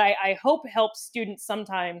analogy that I hope helps students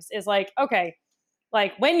sometimes is like, okay,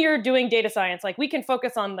 like when you're doing data science, like we can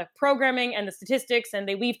focus on the programming and the statistics, and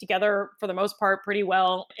they weave together for the most part pretty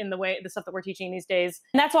well in the stuff that we're teaching these days.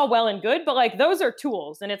 And that's all well and good, but like those are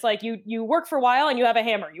tools. And it's like you work for a while and you have a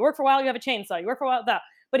hammer. You work for a while, you have a chainsaw. You work for a while, that.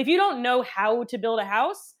 But if you don't know how to build a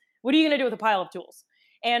house, what are you going to do with a pile of tools?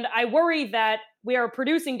 And I worry that we are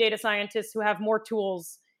producing data scientists who have more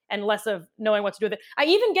tools and less of knowing what to do with it. I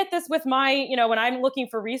even get this with my, when I'm looking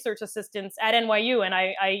for research assistants at NYU, and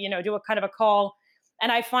I do a kind of a call.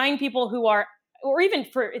 And I find people who are, or even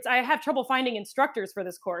I have trouble finding instructors for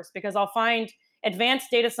this course because I'll find advanced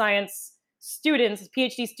data science students,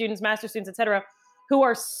 PhD students, master students, et cetera, who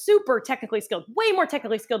are super technically skilled, way more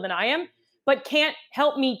technically skilled than I am, but can't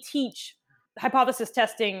help me teach hypothesis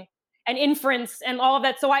testing and inference and all of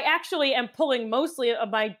that. So I actually am pulling mostly of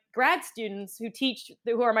my grad students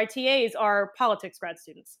who are my TAs are politics grad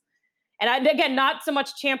students. And again, not so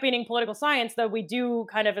much championing political science, though we do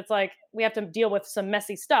kind of, it's like we have to deal with some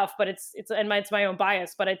messy stuff, but it's my own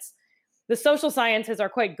bias, but it's the social sciences are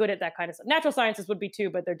quite good at that kind of stuff. Natural sciences would be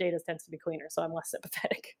too, but their data tends to be cleaner. So I'm less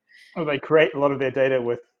sympathetic. Well, they create a lot of their data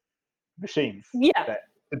with machines that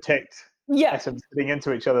detect atoms fitting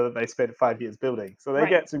into each other that they spent 5 years building. So they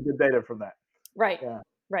get some good data from that. Right. Yeah.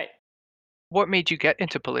 Right. What made you get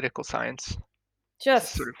into political science?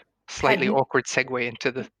 Just sort of slightly awkward segue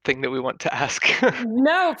into the thing that we want to ask.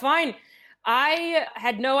 No, fine. I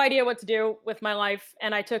had no idea what to do with my life,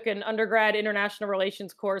 and I took an undergrad international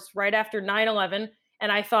relations course right after 9/11,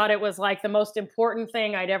 And I thought it was like the most important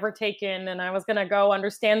thing I'd ever taken. And I was going to go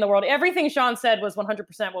understand the world. Everything Sean said was 100%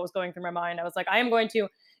 what was going through my mind. I was like, I am going to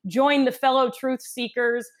join the fellow truth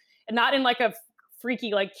seekers, and not in like a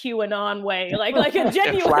freaky like QAnon way, like a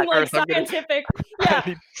genuine like scientific. I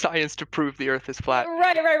need science to prove the Earth is flat.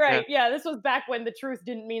 Right. Yeah, this was back when the truth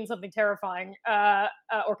didn't mean something terrifying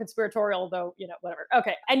or conspiratorial, though, whatever.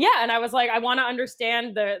 Okay, and I was like, I want to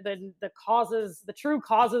understand the causes, the true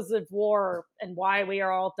causes of war, and why we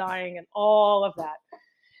are all dying, and all of that.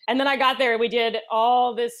 And then I got there, and we did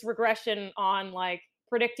all this regression on like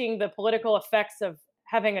predicting the political effects of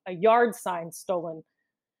having a yard sign stolen.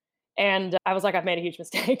 And I was like, I've made a huge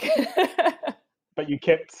mistake. But you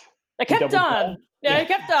kept. I kept on. Yeah, I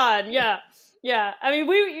kept on. Yeah. I mean,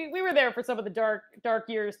 we were there for some of the dark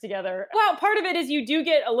years together. Well, part of it is you do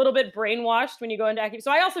get a little bit brainwashed when you go into academia.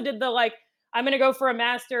 So I also did the like, I'm going to go for a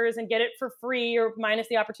master's and get it for free or minus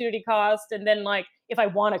the opportunity cost. And then like, if I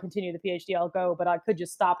want to continue the PhD, I'll go, but I could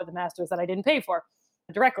just stop at the master's that I didn't pay for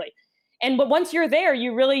directly. But once you're there,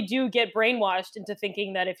 you really do get brainwashed into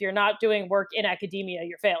thinking that if you're not doing work in academia,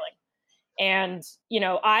 you're failing. And,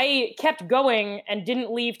 I kept going and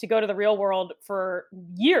didn't leave to go to the real world for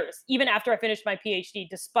years, even after I finished my PhD,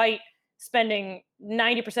 despite spending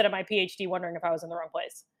 90% of my PhD wondering if I was in the wrong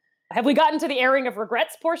place. Have we gotten to the airing of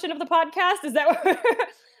regrets portion of the podcast? Is that where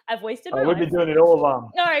I've wasted my life? We've been doing it all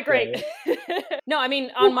along. All right, great. Yeah. No, I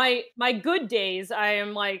mean, on my good days, I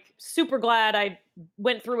am like super glad I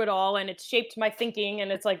went through it all, and it's shaped my thinking,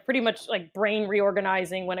 and it's like pretty much like brain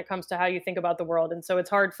reorganizing when it comes to how you think about the world. And so it's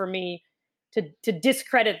hard for me to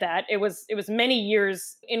discredit that. It was many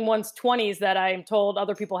years in one's 20s that I'm told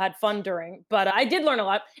other people had fun during, but I did learn a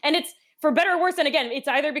lot, and it's for better or worse. And again, it's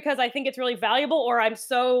either because I think it's really valuable, or I'm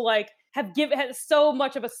so like have so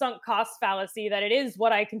much of a sunk cost fallacy that it is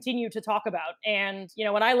what I continue to talk about. And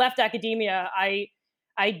when I left academia,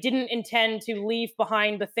 I didn't intend to leave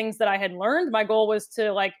behind the things that I had learned. My goal was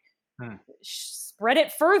to like spread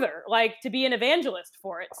it further, like to be an evangelist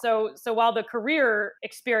for it. So while the career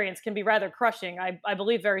experience can be rather crushing, I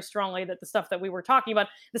believe very strongly that the stuff that we're talking about,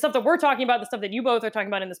 the stuff that you both are talking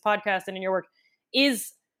about in this podcast and in your work,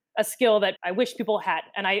 is a skill that I wish people had.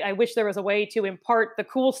 And I wish there was a way to impart the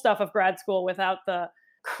cool stuff of grad school without the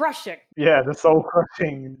crushing. Yeah, the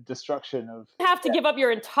soul-crushing destruction of... You have to give up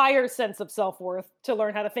your entire sense of self-worth to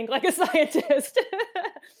learn how to think like a scientist.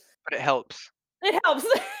 But it helps. It helps.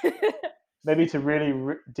 Maybe to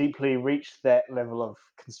really deeply reach that level of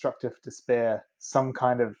constructive despair, some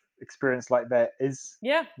kind of experience like that is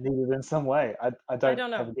needed in some way. I don't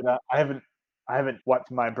know. I haven't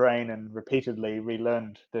wiped my brain and repeatedly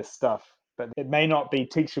relearned this stuff, but it may not be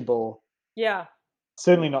teachable. Yeah.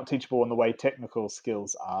 Certainly not teachable in the way technical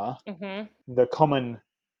skills are. Mm-hmm. The common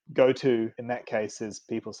go-to in that case is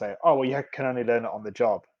people say, oh, well, you can only learn it on the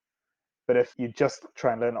job. But if you just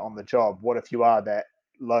try and learn it on the job, what if you are that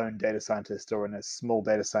lone data scientist or in a small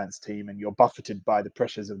data science team and you're buffeted by the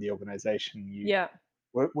pressures of the organization?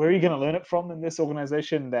 Where are you going to learn it from in this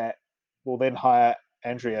organization that will then hire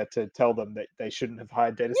Andrea to tell them that they shouldn't have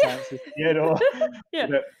hired data scientists yet, or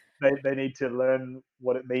that they need to learn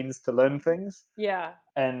what it means to learn things? Yeah.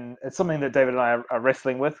 And it's something that David and I are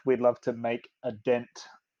wrestling with. We'd love to make a dent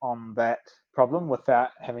on that problem without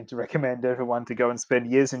having to recommend everyone to go and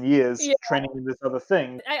spend years and years training in this other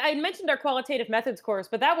thing. I mentioned our qualitative methods course,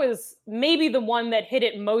 but that was maybe the one that hit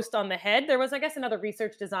it most on the head. There was, I guess, another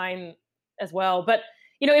research design as well, but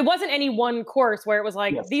it wasn't any one course where it was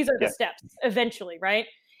like, these are the steps eventually, right?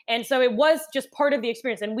 And so it was just part of the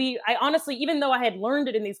experience. And I honestly, even though I had learned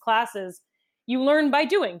it in these classes, you learn by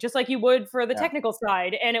doing, just like you would for the technical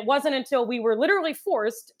side. And it wasn't until we were literally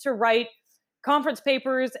forced to write conference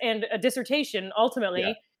papers and a dissertation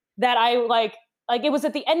ultimately that I like it was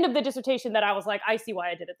at the end of the dissertation that I was like, I see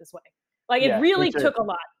why I did it this way. Like it really took a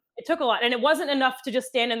lot. It took a lot. And it wasn't enough to just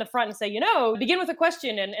stand in the front and say, begin with a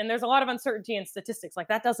question. And there's a lot of uncertainty in statistics. Like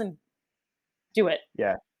that doesn't do it.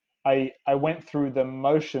 Yeah. I went through the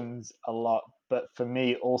motions a lot, but for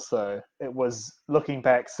me also, it was looking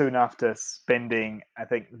back soon after spending, I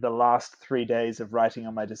think, the last 3 days of writing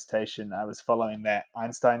on my dissertation, I was following that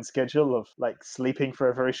Einstein schedule of like sleeping for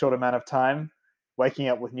a very short amount of time, waking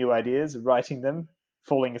up with new ideas, writing them,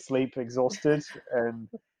 falling asleep, exhausted. And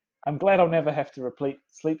I'm glad I'll never have to repeat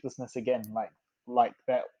sleeplessness again like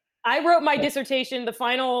that. I wrote my dissertation, the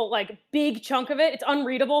final like big chunk of it. It's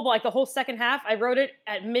unreadable, but like the whole second half, I wrote it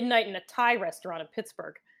at midnight in a Thai restaurant in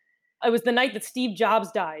Pittsburgh. It was the night that Steve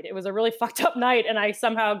Jobs died. It was a really fucked up night, and I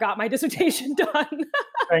somehow got my dissertation done.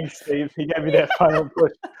 Thanks, Steve. He gave me that final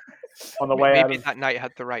push. on the way out Maybe of that night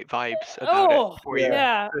had the right vibes about it for you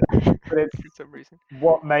Yeah. but it's for some reason.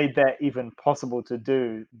 what made that even possible to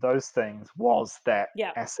do those things was that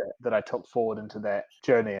Yeah. asset that I took forward into that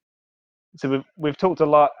journey. So we've talked a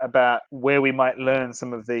lot about where we might learn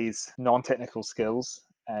some of these non-technical skills,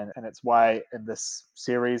 and it's why in this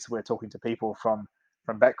series we're talking to people from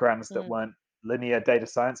backgrounds that weren't linear data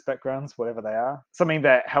science backgrounds, whatever they are. Something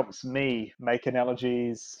that helps me make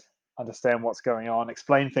analogies, understand what's going on,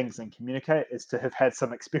 explain things, and communicate is to have had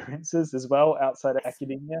some experiences as well outside of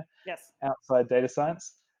academia, Yes. outside data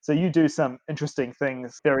science. So you do some interesting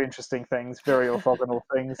things, very orthogonal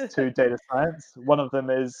things to data science. One of them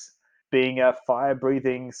is being a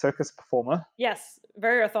fire-breathing circus performer. Yes,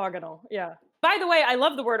 very orthogonal. Yeah. By the way, I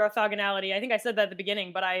love the word orthogonality. I think I said that at the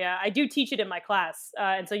beginning, but I do teach it in my class,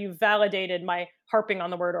 and so you validated my harping on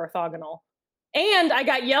the word orthogonal. And I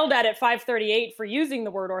got yelled at 538 for using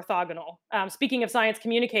the word orthogonal. Speaking of science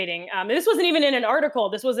communicating, this wasn't even in an article.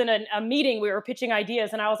 This was in a meeting. We were pitching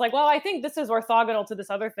ideas, and I was like, "Well, I think this is orthogonal to this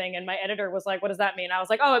other thing." And my editor was like, "What does that mean?" I was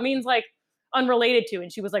like, "Oh, it means like unrelated to."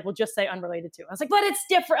 And she was like, "Well, just say unrelated to." I was like, "But it's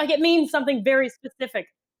different. Like it means something very specific."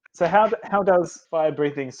 So how does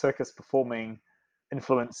fire-breathing circus performing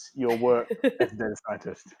influence your work as a data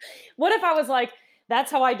scientist? What if I was like,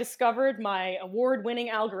 that's how I discovered my award-winning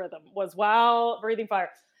algorithm was while breathing fire.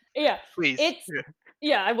 Yeah, Please. it's Yeah.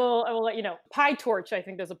 yeah. I will let you know. PyTorch, I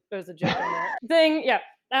think there's a joke in there. Thing, yeah.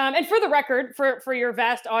 And for the record, for your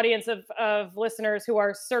vast audience of listeners who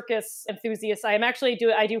are circus enthusiasts, I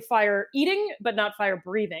do fire eating, but not fire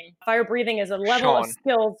breathing. Fire breathing is a level of Sean.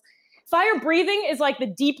 skills. Fire breathing is like the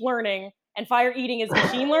deep learning, and fire eating is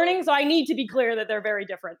machine learning. So I need to be clear that they're very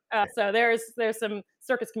different. So there's some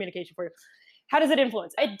circus communication for you. How does it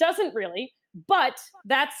influence? It doesn't really, but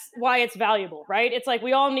that's why it's valuable, right? It's like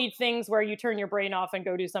we all need things where you turn your brain off and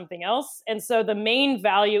go do something else. And so the main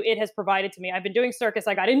value it has provided to me, I've been doing circus.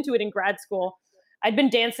 I got into it in grad school. I'd been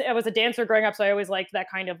dancing. I was a dancer growing up, so I always liked that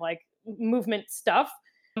kind of like movement stuff.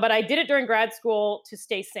 But I did it during grad school to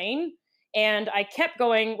stay sane. And I kept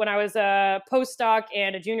going when I was a postdoc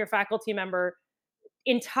and a junior faculty member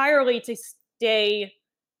entirely to stay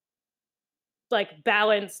like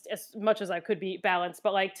balanced as much as I could be balanced,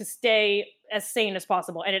 but like to stay as sane as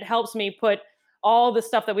possible. And it helps me put all the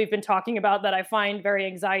stuff that we've been talking about that I find very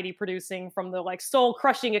anxiety producing, from the like soul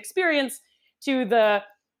crushing experience to the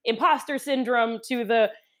imposter syndrome to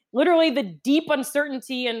the literally the deep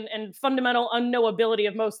uncertainty and fundamental unknowability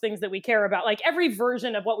of most things that we care about. Like every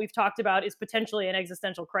version of what we've talked about is potentially an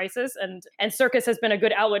existential crisis. And circus has been a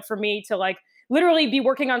good outlet for me to like literally be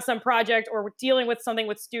working on some project or dealing with something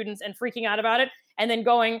with students and freaking out about it, and then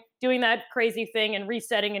doing that crazy thing and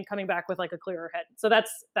resetting and coming back with like a clearer head. So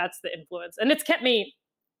that's the influence. And it's kept me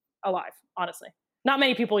alive, honestly. Not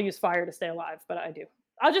many people use fire to stay alive, but I do.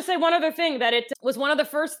 I'll just say one other thing, that it was one of the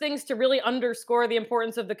first things to really underscore the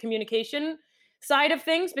importance of the communication side of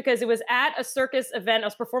things, because it was at a circus event. I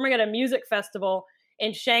was performing at a music festival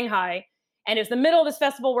in Shanghai, and it was the middle of this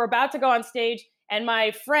festival. We're about to go on stage, and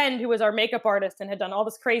my friend, who was our makeup artist and had done all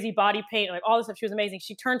this crazy body paint, like all this stuff, she was amazing.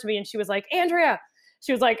 She turned to me and she was like, "Andrea,"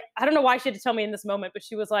 she was like, I don't know why she had to tell me in this moment, but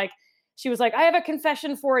she was like, "I have a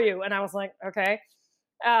confession for you." And I was like, "Okay."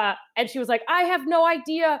 And she was like, "I have no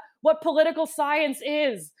idea what political science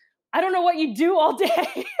is. I don't know what you do all day."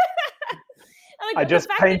 Like, I just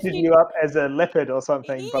painted you up as a leopard or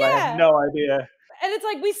something, but I have no idea. And it's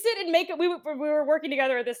like we sit and make it. We were working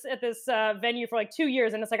together at this venue for like 2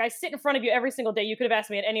 years, and it's like I sit in front of you every single day. You could have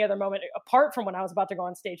asked me at any other moment apart from when I was about to go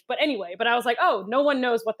on stage. But anyway, I was like, oh, no one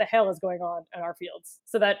knows what the hell is going on in our fields.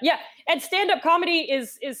 So that, yeah, and stand-up comedy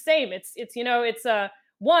is same. It's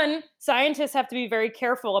one, scientists have to be very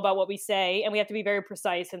careful about what we say, and we have to be very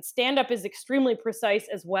precise. And stand-up is extremely precise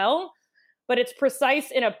as well, but it's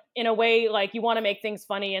precise in a way like you want to make things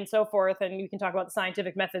funny and so forth. And you can talk about the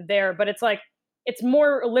scientific method there, but it's like it's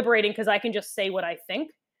more liberating because I can just say what I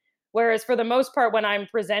think. Whereas for the most part, when I'm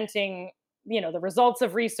presenting, the results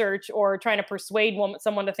of research or trying to persuade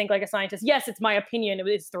someone to think like a scientist, yes, it's my opinion.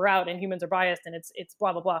 It's throughout, and humans are biased, and it's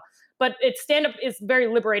blah blah blah. But stand-up is very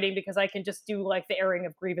liberating because I can just do like the airing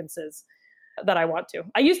of grievances that I want to.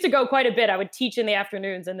 I used to go quite a bit. I would teach in the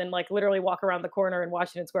afternoons and then like literally walk around the corner in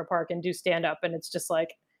Washington Square Park and do stand-up, and it's just like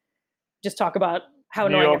talk about how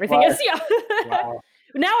annoying everything is. Yeah. Wow.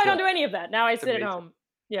 Now I don't do any of that. Now I sit at home.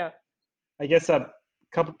 Yeah. I guess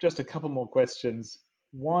just a couple more questions.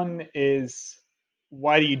 One is,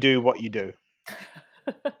 why do you do what you do?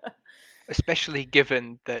 Especially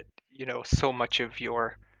given that, so much of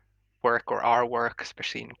your work or our work,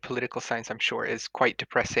 especially in political science, I'm sure is quite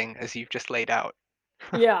depressing, as you've just laid out.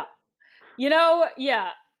 Yeah. Yeah.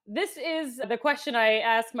 this is the question I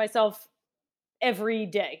ask myself every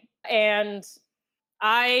day. And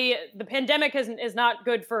the pandemic is not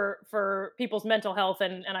good for people's mental health.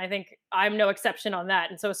 And I think I'm no exception on that.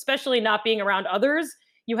 And so especially not being around others,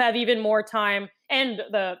 you have even more time, and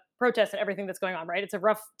the protests and everything that's going on, right? It's a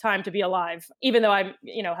rough time to be alive, even though I'm,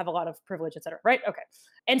 have a lot of privilege, et cetera, right? Okay.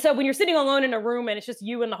 And so when you're sitting alone in a room and it's just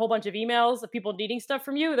you and a whole bunch of emails of people needing stuff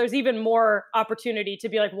from you, there's even more opportunity to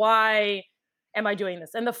be like, why am I doing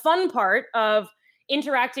this? And the fun part of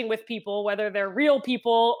interacting with people, whether they're real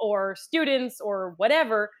people or students or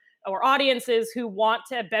whatever, or audiences who want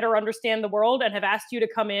to better understand the world and have asked you to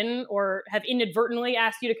come in or have inadvertently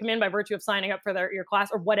asked you to come in by virtue of signing up for your class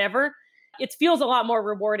or whatever, it feels a lot more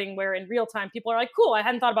rewarding where in real time people are like, cool, I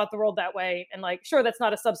hadn't thought about the world that way. And like, sure, that's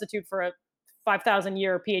not a substitute for a 5,000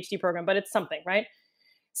 year PhD program, but it's something, right?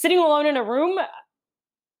 Sitting alone in a room,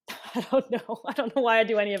 I don't know. I don't know why I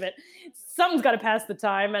do any of it. Something's got to pass the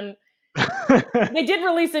time. And they did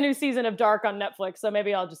release a new season of Dark on Netflix, so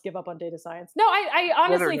maybe I'll just give up on data science. No, I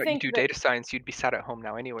honestly think you do data science, you'd be sat at home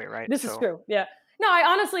now anyway, right? This is true. Yeah. No, I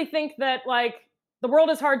honestly think that like the world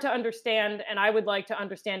is hard to understand, and I would like to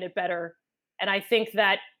understand it better. And I think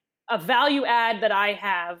that a value add that I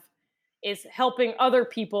have is helping other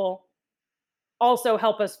people also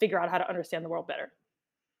help us figure out how to understand the world better.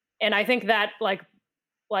 And I think that like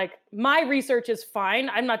my research is fine.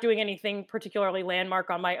 I'm not doing anything particularly landmark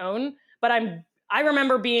on my own, but I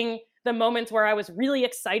remember being the moments where I was really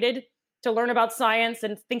excited to learn about science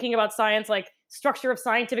and thinking about science, like structure of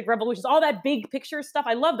scientific revolutions, all that big picture stuff.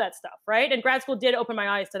 I love that stuff, right? And grad school did open my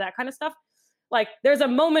eyes to that kind of stuff. Like there's a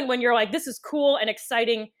moment when you're like, this is cool and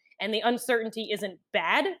exciting and the uncertainty isn't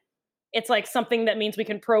bad. It's like something that means we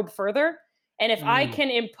can probe further. And if I can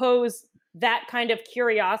impose that kind of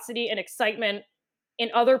curiosity and excitement in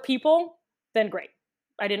other people, then great.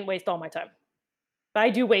 I didn't waste all my time. But I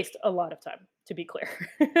do waste a lot of time, to be clear.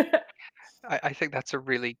 I think that's a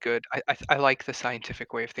really good. I like the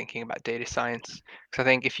scientific way of thinking about data science, because I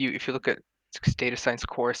think if you look at data science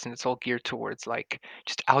course and it's all geared towards like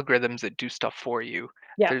just algorithms that do stuff for you,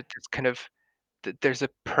 Yeah. there's kind of there's a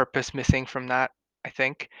purpose missing from that, I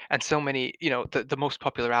think. And so many, the most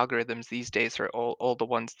popular algorithms these days are all the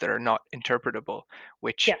ones that are not interpretable,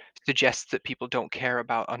 which Yeah. suggests that people don't care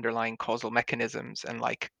about underlying causal mechanisms, and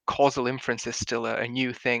like causal inference is still a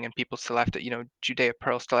new thing, and people still have to, Judea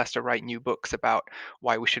Pearl still has to write new books about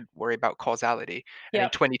why we should worry about causality. And Yeah. in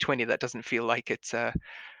 2020, that doesn't feel like it's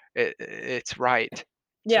right.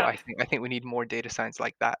 Yeah. So I think we need more data science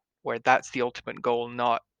like that, where that's the ultimate goal,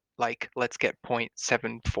 not like let's get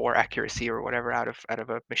 0.74 accuracy or whatever out of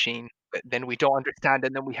a machine that then we don't understand,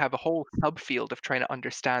 and then we have a whole subfield of trying to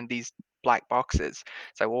understand these black boxes.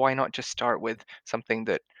 So well, why not just start with something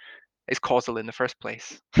that is causal in the first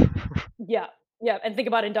place? Yeah. Yeah. And think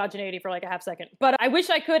about endogeneity for like a half second. But I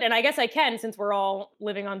wish I could, and I guess I can, since we're all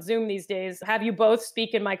living on Zoom these days, have you both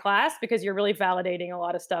speak in my class, because you're really validating a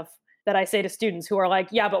lot of stuff that I say to students who are like,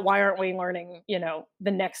 yeah, but why aren't we learning,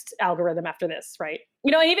 the next algorithm after this, right?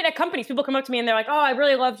 And even at companies, people come up to me and they're like, oh, I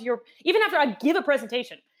really loved even after I give a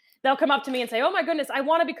presentation, they'll come up to me and say, oh my goodness, I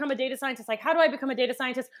want to become a data scientist. Like, how do I become a data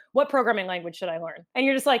scientist? What programming language should I learn? And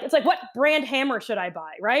you're just like, it's like, what brand hammer should I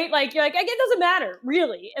buy, right? Like, you're like, it doesn't matter,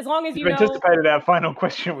 really, as long as you know. Anticipated our final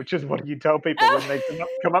question, which is what do you tell people when they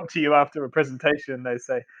come up to you after a presentation? They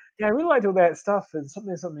say, yeah, I really liked all that stuff, and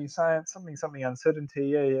something science, something uncertainty.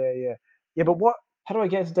 Yeah, but how do I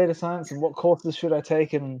get into data science, and what courses should I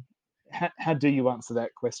take, and how do you answer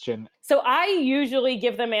that question? So I usually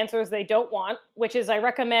give them answers they don't want, which is I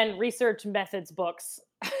recommend research methods books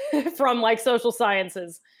from like social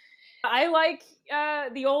sciences. I like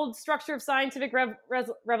the old structure of scientific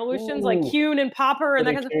revolutions, like Kuhn and Popper and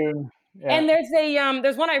that kind of stuff. Yeah. And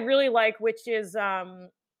there's one I really like, which is I'm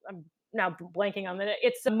now blanking on it.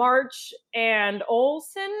 It's March and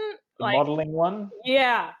Olson. The modeling one?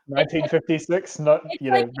 Yeah. 1956, not,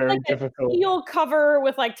 very difficult. A steel cover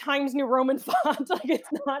with like Times New Roman font. Like it's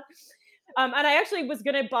not. And I actually was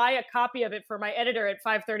going to buy a copy of it for my editor at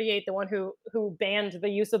 538, the one who banned the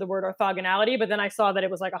use of the word orthogonality. But then I saw that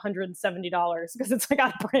it was like $170 because it's like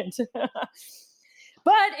out of print.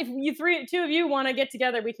 But if two of you want to get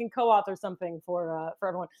together, we can co-author something for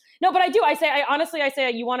everyone. No, but I honestly say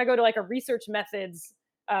you want to go to like a research methods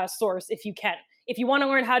source if you can. If you want to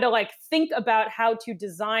learn how to like think about how to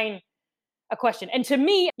design a question. And to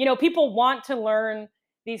me, people want to learn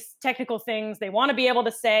these technical things. They want to be able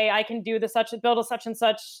to say, I can do build a such and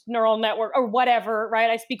such neural network or whatever, right?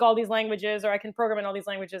 I speak all these languages, or I can program in all these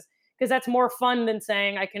languages, because that's more fun than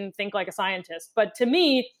saying I can think like a scientist. But to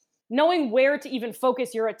me, knowing where to even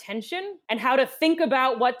focus your attention and how to think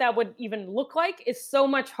about what that would even look like is so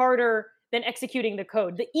much harder than executing the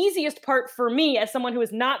code. The easiest part for me, as someone who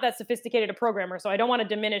is not that sophisticated a programmer, so I don't want to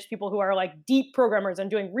diminish people who are like deep programmers and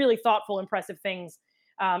doing really thoughtful, impressive things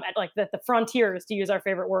at like the frontiers, to use our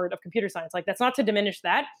favorite word, of computer science. Like, that's not to diminish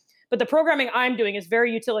that, but the programming I'm doing is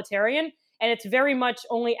very utilitarian, and it's very much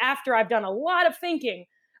only after I've done a lot of thinking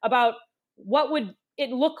about what would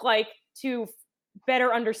it look like to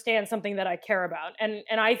better understand something that I care about. And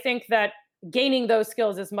I think that gaining those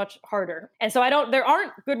skills is much harder. And so there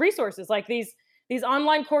aren't good resources. Like these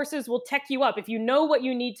online courses will tech you up. If you know what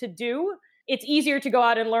you need to do, it's easier to go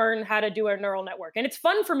out and learn how to do a neural network. And it's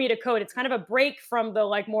fun for me to code. It's kind of a break from the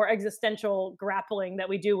like more existential grappling that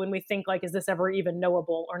we do when we think like, is this ever even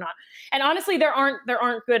knowable or not? And honestly, there are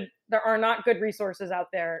not good resources out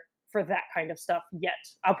there for that kind of stuff yet.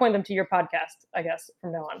 I'll point them to your podcast, I guess,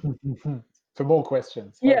 from now on. For more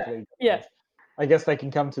questions. Yeah. I guess they can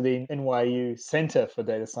come to the NYU Center for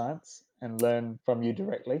Data Science and learn from you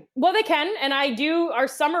directly. Well, they can. And our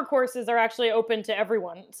summer courses are actually open to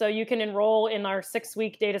everyone. So you can enroll in our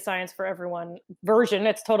 6-week Data Science for Everyone version.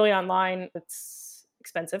 It's totally online. It's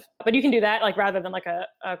expensive, but you can do that, like, rather than like a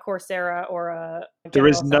Coursera or a There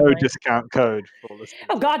is no discount code for this.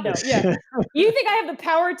 Oh God, no. Yeah. You think I have the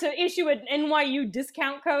power to issue an NYU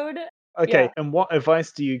discount code? Okay. Yeah. And what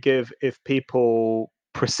advice do you give if people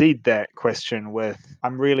precede that question with,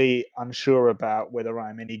 I'm really unsure about whether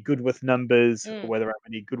I'm any good with numbers or whether I'm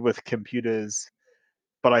any good with computers,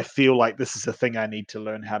 but I feel like this is a thing I need to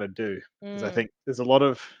learn how to do? Because I think there's a lot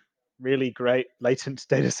of really great latent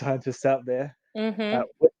data scientists out there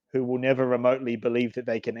who will never remotely believe that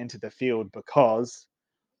they can enter the field because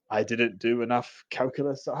I didn't do enough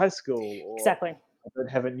calculus at high school, or Exactly. I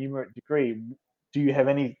don't have a numeric degree. Do you have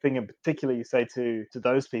anything in particular you say to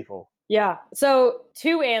those people? Yeah. So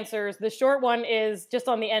 2 answers. The short one is just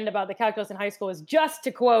on the end about the calculus in high school, is just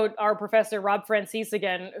to quote our professor, Rob Francis,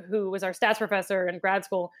 again, who was our stats professor in grad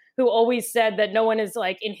school, who always said that no one is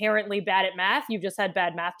like inherently bad at math. You've just had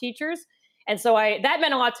bad math teachers. And so that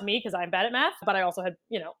meant a lot to me because I'm bad at math, but I also had,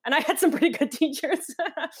 and I had some pretty good teachers.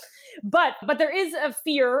 but there is a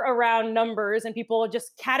fear around numbers, and people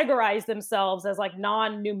just categorize themselves as like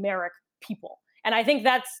non-numeric people. And I think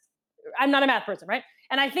I'm not a math person, right?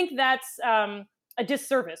 And I think that's a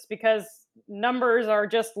disservice, because numbers are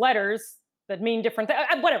just letters that mean different things.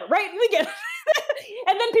 Whatever, right? We get it.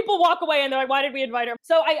 And then people walk away and they're like, why did we invite her?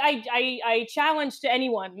 So I challenge to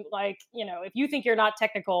anyone, like, if you think you're not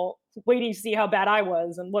technical, wait till you see how bad I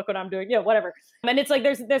was and look what I'm doing, whatever. And it's like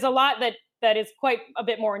there's a lot that is quite a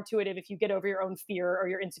bit more intuitive if you get over your own fear or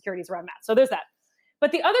your insecurities around math. So there's that.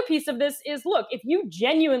 But the other piece of this is, look, if you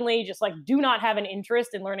genuinely just like do not have an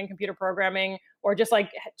interest in learning computer programming, or just like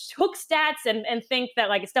took stats and think that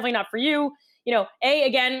like it's definitely not for you,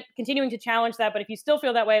 again, continuing to challenge that. But if you still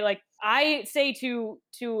feel that way, like, I say to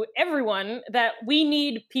everyone that we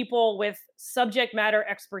need people with subject matter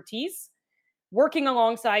expertise working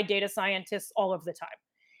alongside data scientists all of the time.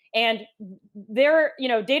 And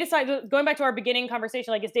data science, going back to our beginning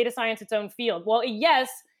conversation, like, is data science its own field? Well, yes.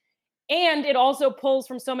 And it also pulls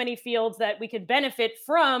from so many fields that we could benefit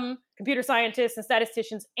from: computer scientists and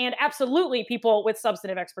statisticians, and absolutely people with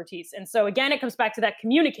substantive expertise. And so again, it comes back to that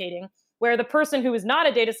communicating, where the person who is not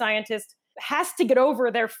a data scientist has to get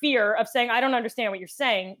over their fear of saying, I don't understand what you're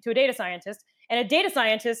saying, to a data scientist. And a data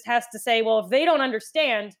scientist has to say, well, if they don't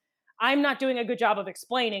understand, I'm not doing a good job of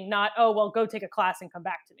explaining, not, oh, well, go take a class and come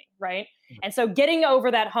back to me, right? And so getting over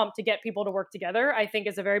that hump to get people to work together, I think,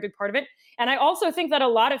 is a very big part of it. And I also think that a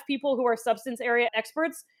lot of people who are substance area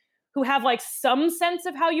experts, who have like some sense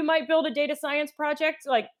of how you might build a data science project,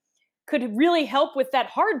 like, could really help with that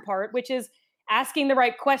hard part, which is asking the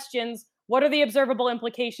right questions. What are the observable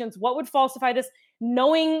implications? What would falsify this?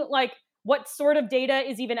 Knowing like what sort of data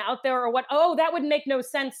is even out there, or that would make no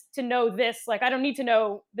sense to know this. Like, I don't need to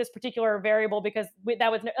know this particular variable because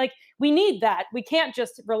we need that. We can't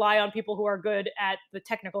just rely on people who are good at the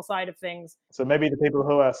technical side of things. So maybe the people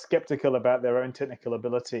who are skeptical about their own technical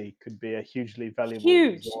ability could be a hugely valuable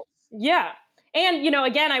resource. Yeah. And,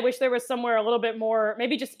 again, I wish there was somewhere a little bit more,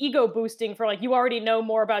 maybe just ego boosting for like, you already know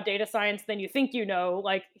more about data science than you think you know.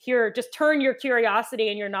 Like, here, just turn your curiosity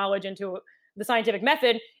and your knowledge into the scientific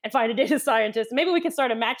method and find a data scientist. Maybe we can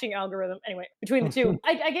start a matching algorithm anyway between the two.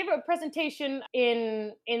 I gave a presentation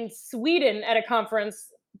in Sweden at a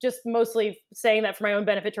conference, just mostly saying that for my own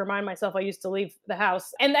benefit, to remind myself I used to leave the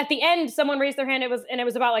house. And at the end, someone raised their hand. It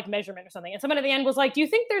was about like measurement or something. And someone at the end was like, do you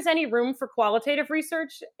think there's any room for qualitative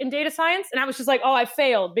research in data science? And I was just like, oh, I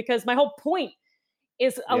failed, because my whole point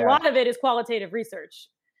is a lot of it is qualitative research.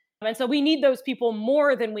 And so we need those people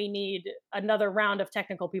more than we need another round of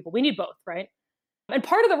technical people. We need both, right? And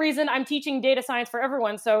part of the reason I'm teaching data science for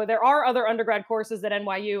everyone, so there are other undergrad courses at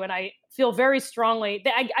NYU, and I feel very strongly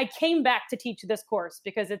that I came back to teach this course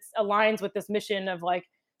because it aligns with this mission of like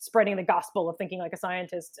spreading the gospel of thinking like a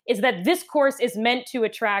scientist, is that this course is meant to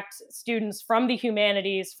attract students from the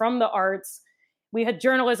humanities, from the arts. We had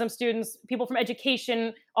journalism students, people from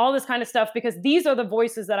education, all this kind of stuff, because these are the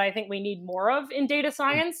voices that I think we need more of in data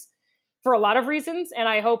science for a lot of reasons. And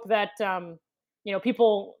I hope that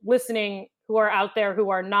people listening who are out there who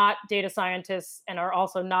are not data scientists and are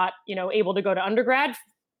also not able to go to undergrad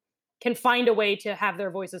can find a way to have their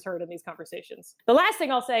voices heard in these conversations. The last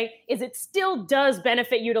thing I'll say is it still does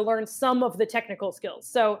benefit you to learn some of the technical skills.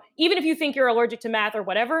 So even if you think you're allergic to math or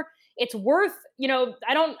whatever, it's worth,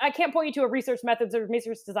 I can't point you to a research methods or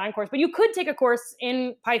research design course, but you could take a course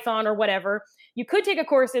in Python or whatever. You could take a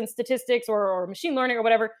course in statistics or machine learning or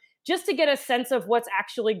whatever, just to get a sense of what's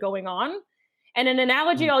actually going on. And an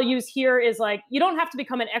analogy I'll use here is like, you don't have to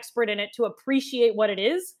become an expert in it to appreciate what it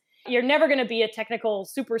is. You're never going to be a technical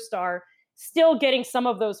superstar. Still getting some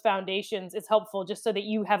of those foundations is helpful just so that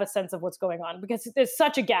you have a sense of what's going on, because there's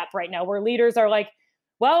such a gap right now where leaders are like,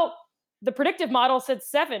 well, the predictive model said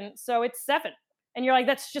 7, so it's 7. And you're like,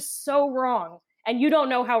 that's just so wrong. And you don't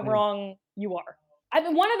know how wrong you are.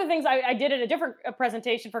 One of the things I did in a different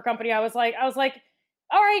presentation for a company, I was like,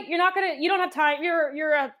 all right, you don't have time.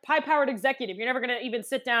 You're a high-powered executive. You're never going to even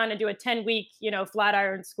sit down and do a 10-week,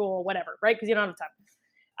 Flatiron school, whatever, right? Because you don't have time.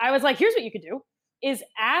 I was like, here's what you could do is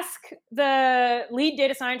ask the lead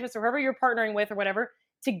data scientist or whoever you're partnering with or whatever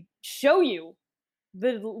to show you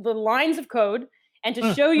the lines of code and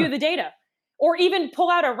to show you the data, or even pull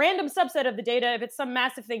out a random subset of the data if it's some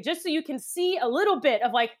massive thing, just so you can see a little bit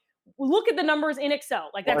of like, look at the numbers in Excel.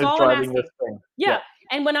 Like that's all I'm asking. Yeah.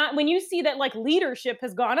 And when you see that like leadership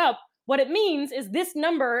has gone up, what it means is this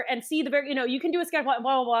number, and see the very, you can do a schedule, blah,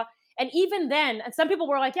 blah, blah. And even then, and some people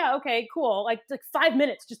were like, yeah, okay, cool. Like 5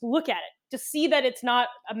 minutes, just look at it. Just see that it's not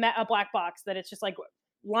a black box, that it's just like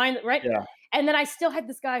line, right? Yeah. And then I still had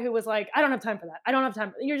this guy who was like, I don't have time for that. I don't have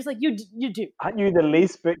time. And you're just like, you do. Aren't you the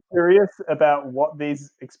least bit curious about what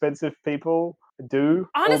these expensive people do?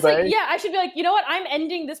 Honestly, all day? yeah, I should be like, you know what? I'm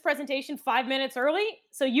ending this presentation 5 minutes early.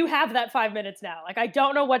 So you have that 5 minutes now. Like, I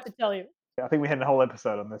don't know what to tell you. I think we had a whole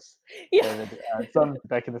episode on this. Yeah. David. Some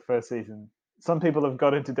back in the first season. Some people have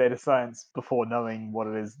got into data science before knowing what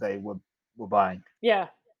it is they were buying. Yeah.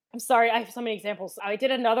 I'm sorry. I have so many examples. I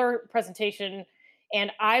did another presentation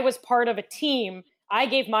and I was part of a team. I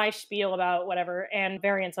gave my spiel about whatever and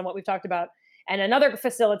variants on what we've talked about. And another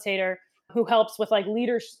facilitator who helps with like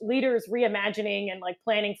leaders reimagining and like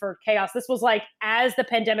planning for chaos. This was like as the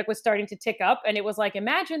pandemic was starting to tick up, and it was like,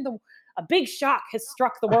 imagine a big shock has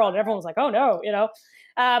struck the world. And everyone was like, oh no,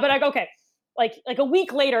 but like, okay. Like a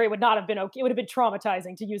week later, it would not have been okay. It would have been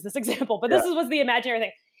traumatizing to use this example, but this was the imaginary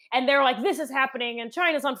thing. And they're like, this is happening and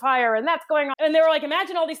China's on fire and that's going on. And they were like,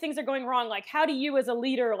 imagine all these things are going wrong. Like, how do you as a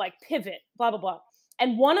leader, like pivot, blah, blah, blah.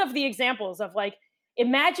 And one of the examples of like,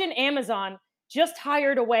 imagine Amazon just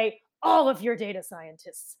hired away all of your data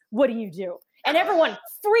scientists. What do you do? And everyone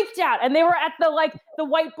freaked out. And they were at the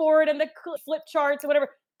whiteboard and the flip charts or whatever.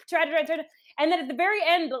 And then at the very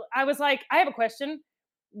end, I was like, I have a question.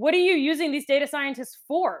 What are you using these data scientists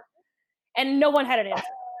for? And no one had an answer.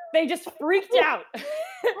 They just freaked out.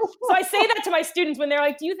 So I say that to my students when they're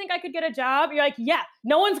like, do you think I could get a job? You're like, yeah,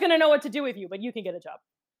 no one's going to know what to do with you, but you can get a job.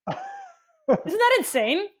 Isn't that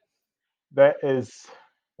insane? That is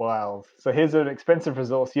wild. So here's an expensive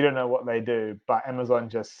resource. You don't know what they do, but Amazon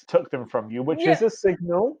just took them from you, which is a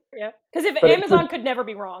signal. Yeah. Because if Amazon could never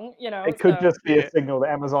be wrong, It could just be a signal that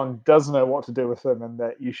Amazon does know what to do with them and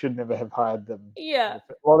that you should never have hired them. Yeah.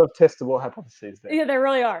 A lot of testable hypotheses there. Yeah, there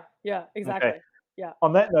really are. Yeah, exactly. Okay. Yeah.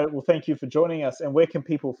 On that note, well, thank you for joining us. And where can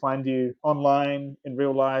people find you online, in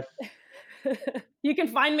real life? You can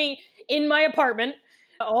find me in my apartment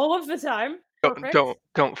all of the time.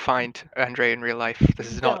 Don't find Andre in real life.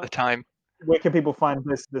 This is not the time. Where can people find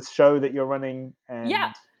this show that you're running?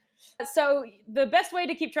 Yeah. So the best way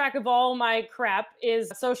to keep track of all my crap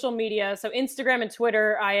is social media. So Instagram and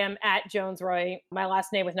Twitter, I am at Jones Roy. My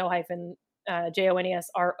last name with no hyphen,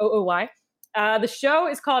 JONESROOY. The show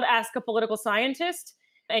is called Ask a Political Scientist,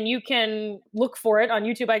 and you can look for it on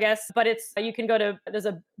YouTube, I guess. But you can go to, there's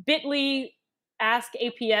a bit.ly Ask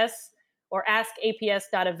APS or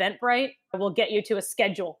askaps.eventbrite. We'll get you to a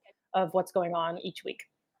schedule of what's going on each week.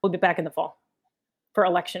 We'll be back in the fall for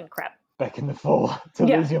election crap. Back in the fall to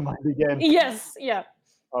lose your mind again. Yes. Yeah.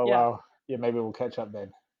 Oh, wow. Yeah, maybe we'll catch up then.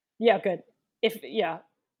 Yeah, good.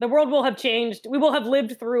 The world will have changed. We will have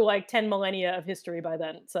lived through like 10 millennia of history by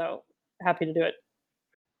then. So happy to do it.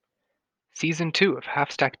 Season 2 of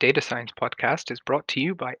Half-Stack Data Science Podcast is brought to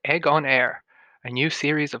you by Egg on Air, a new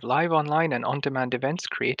series of live online and on-demand events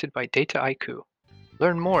created by Dataiku.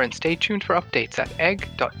 Learn more and stay tuned for updates at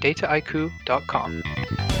egg.dataiku.com.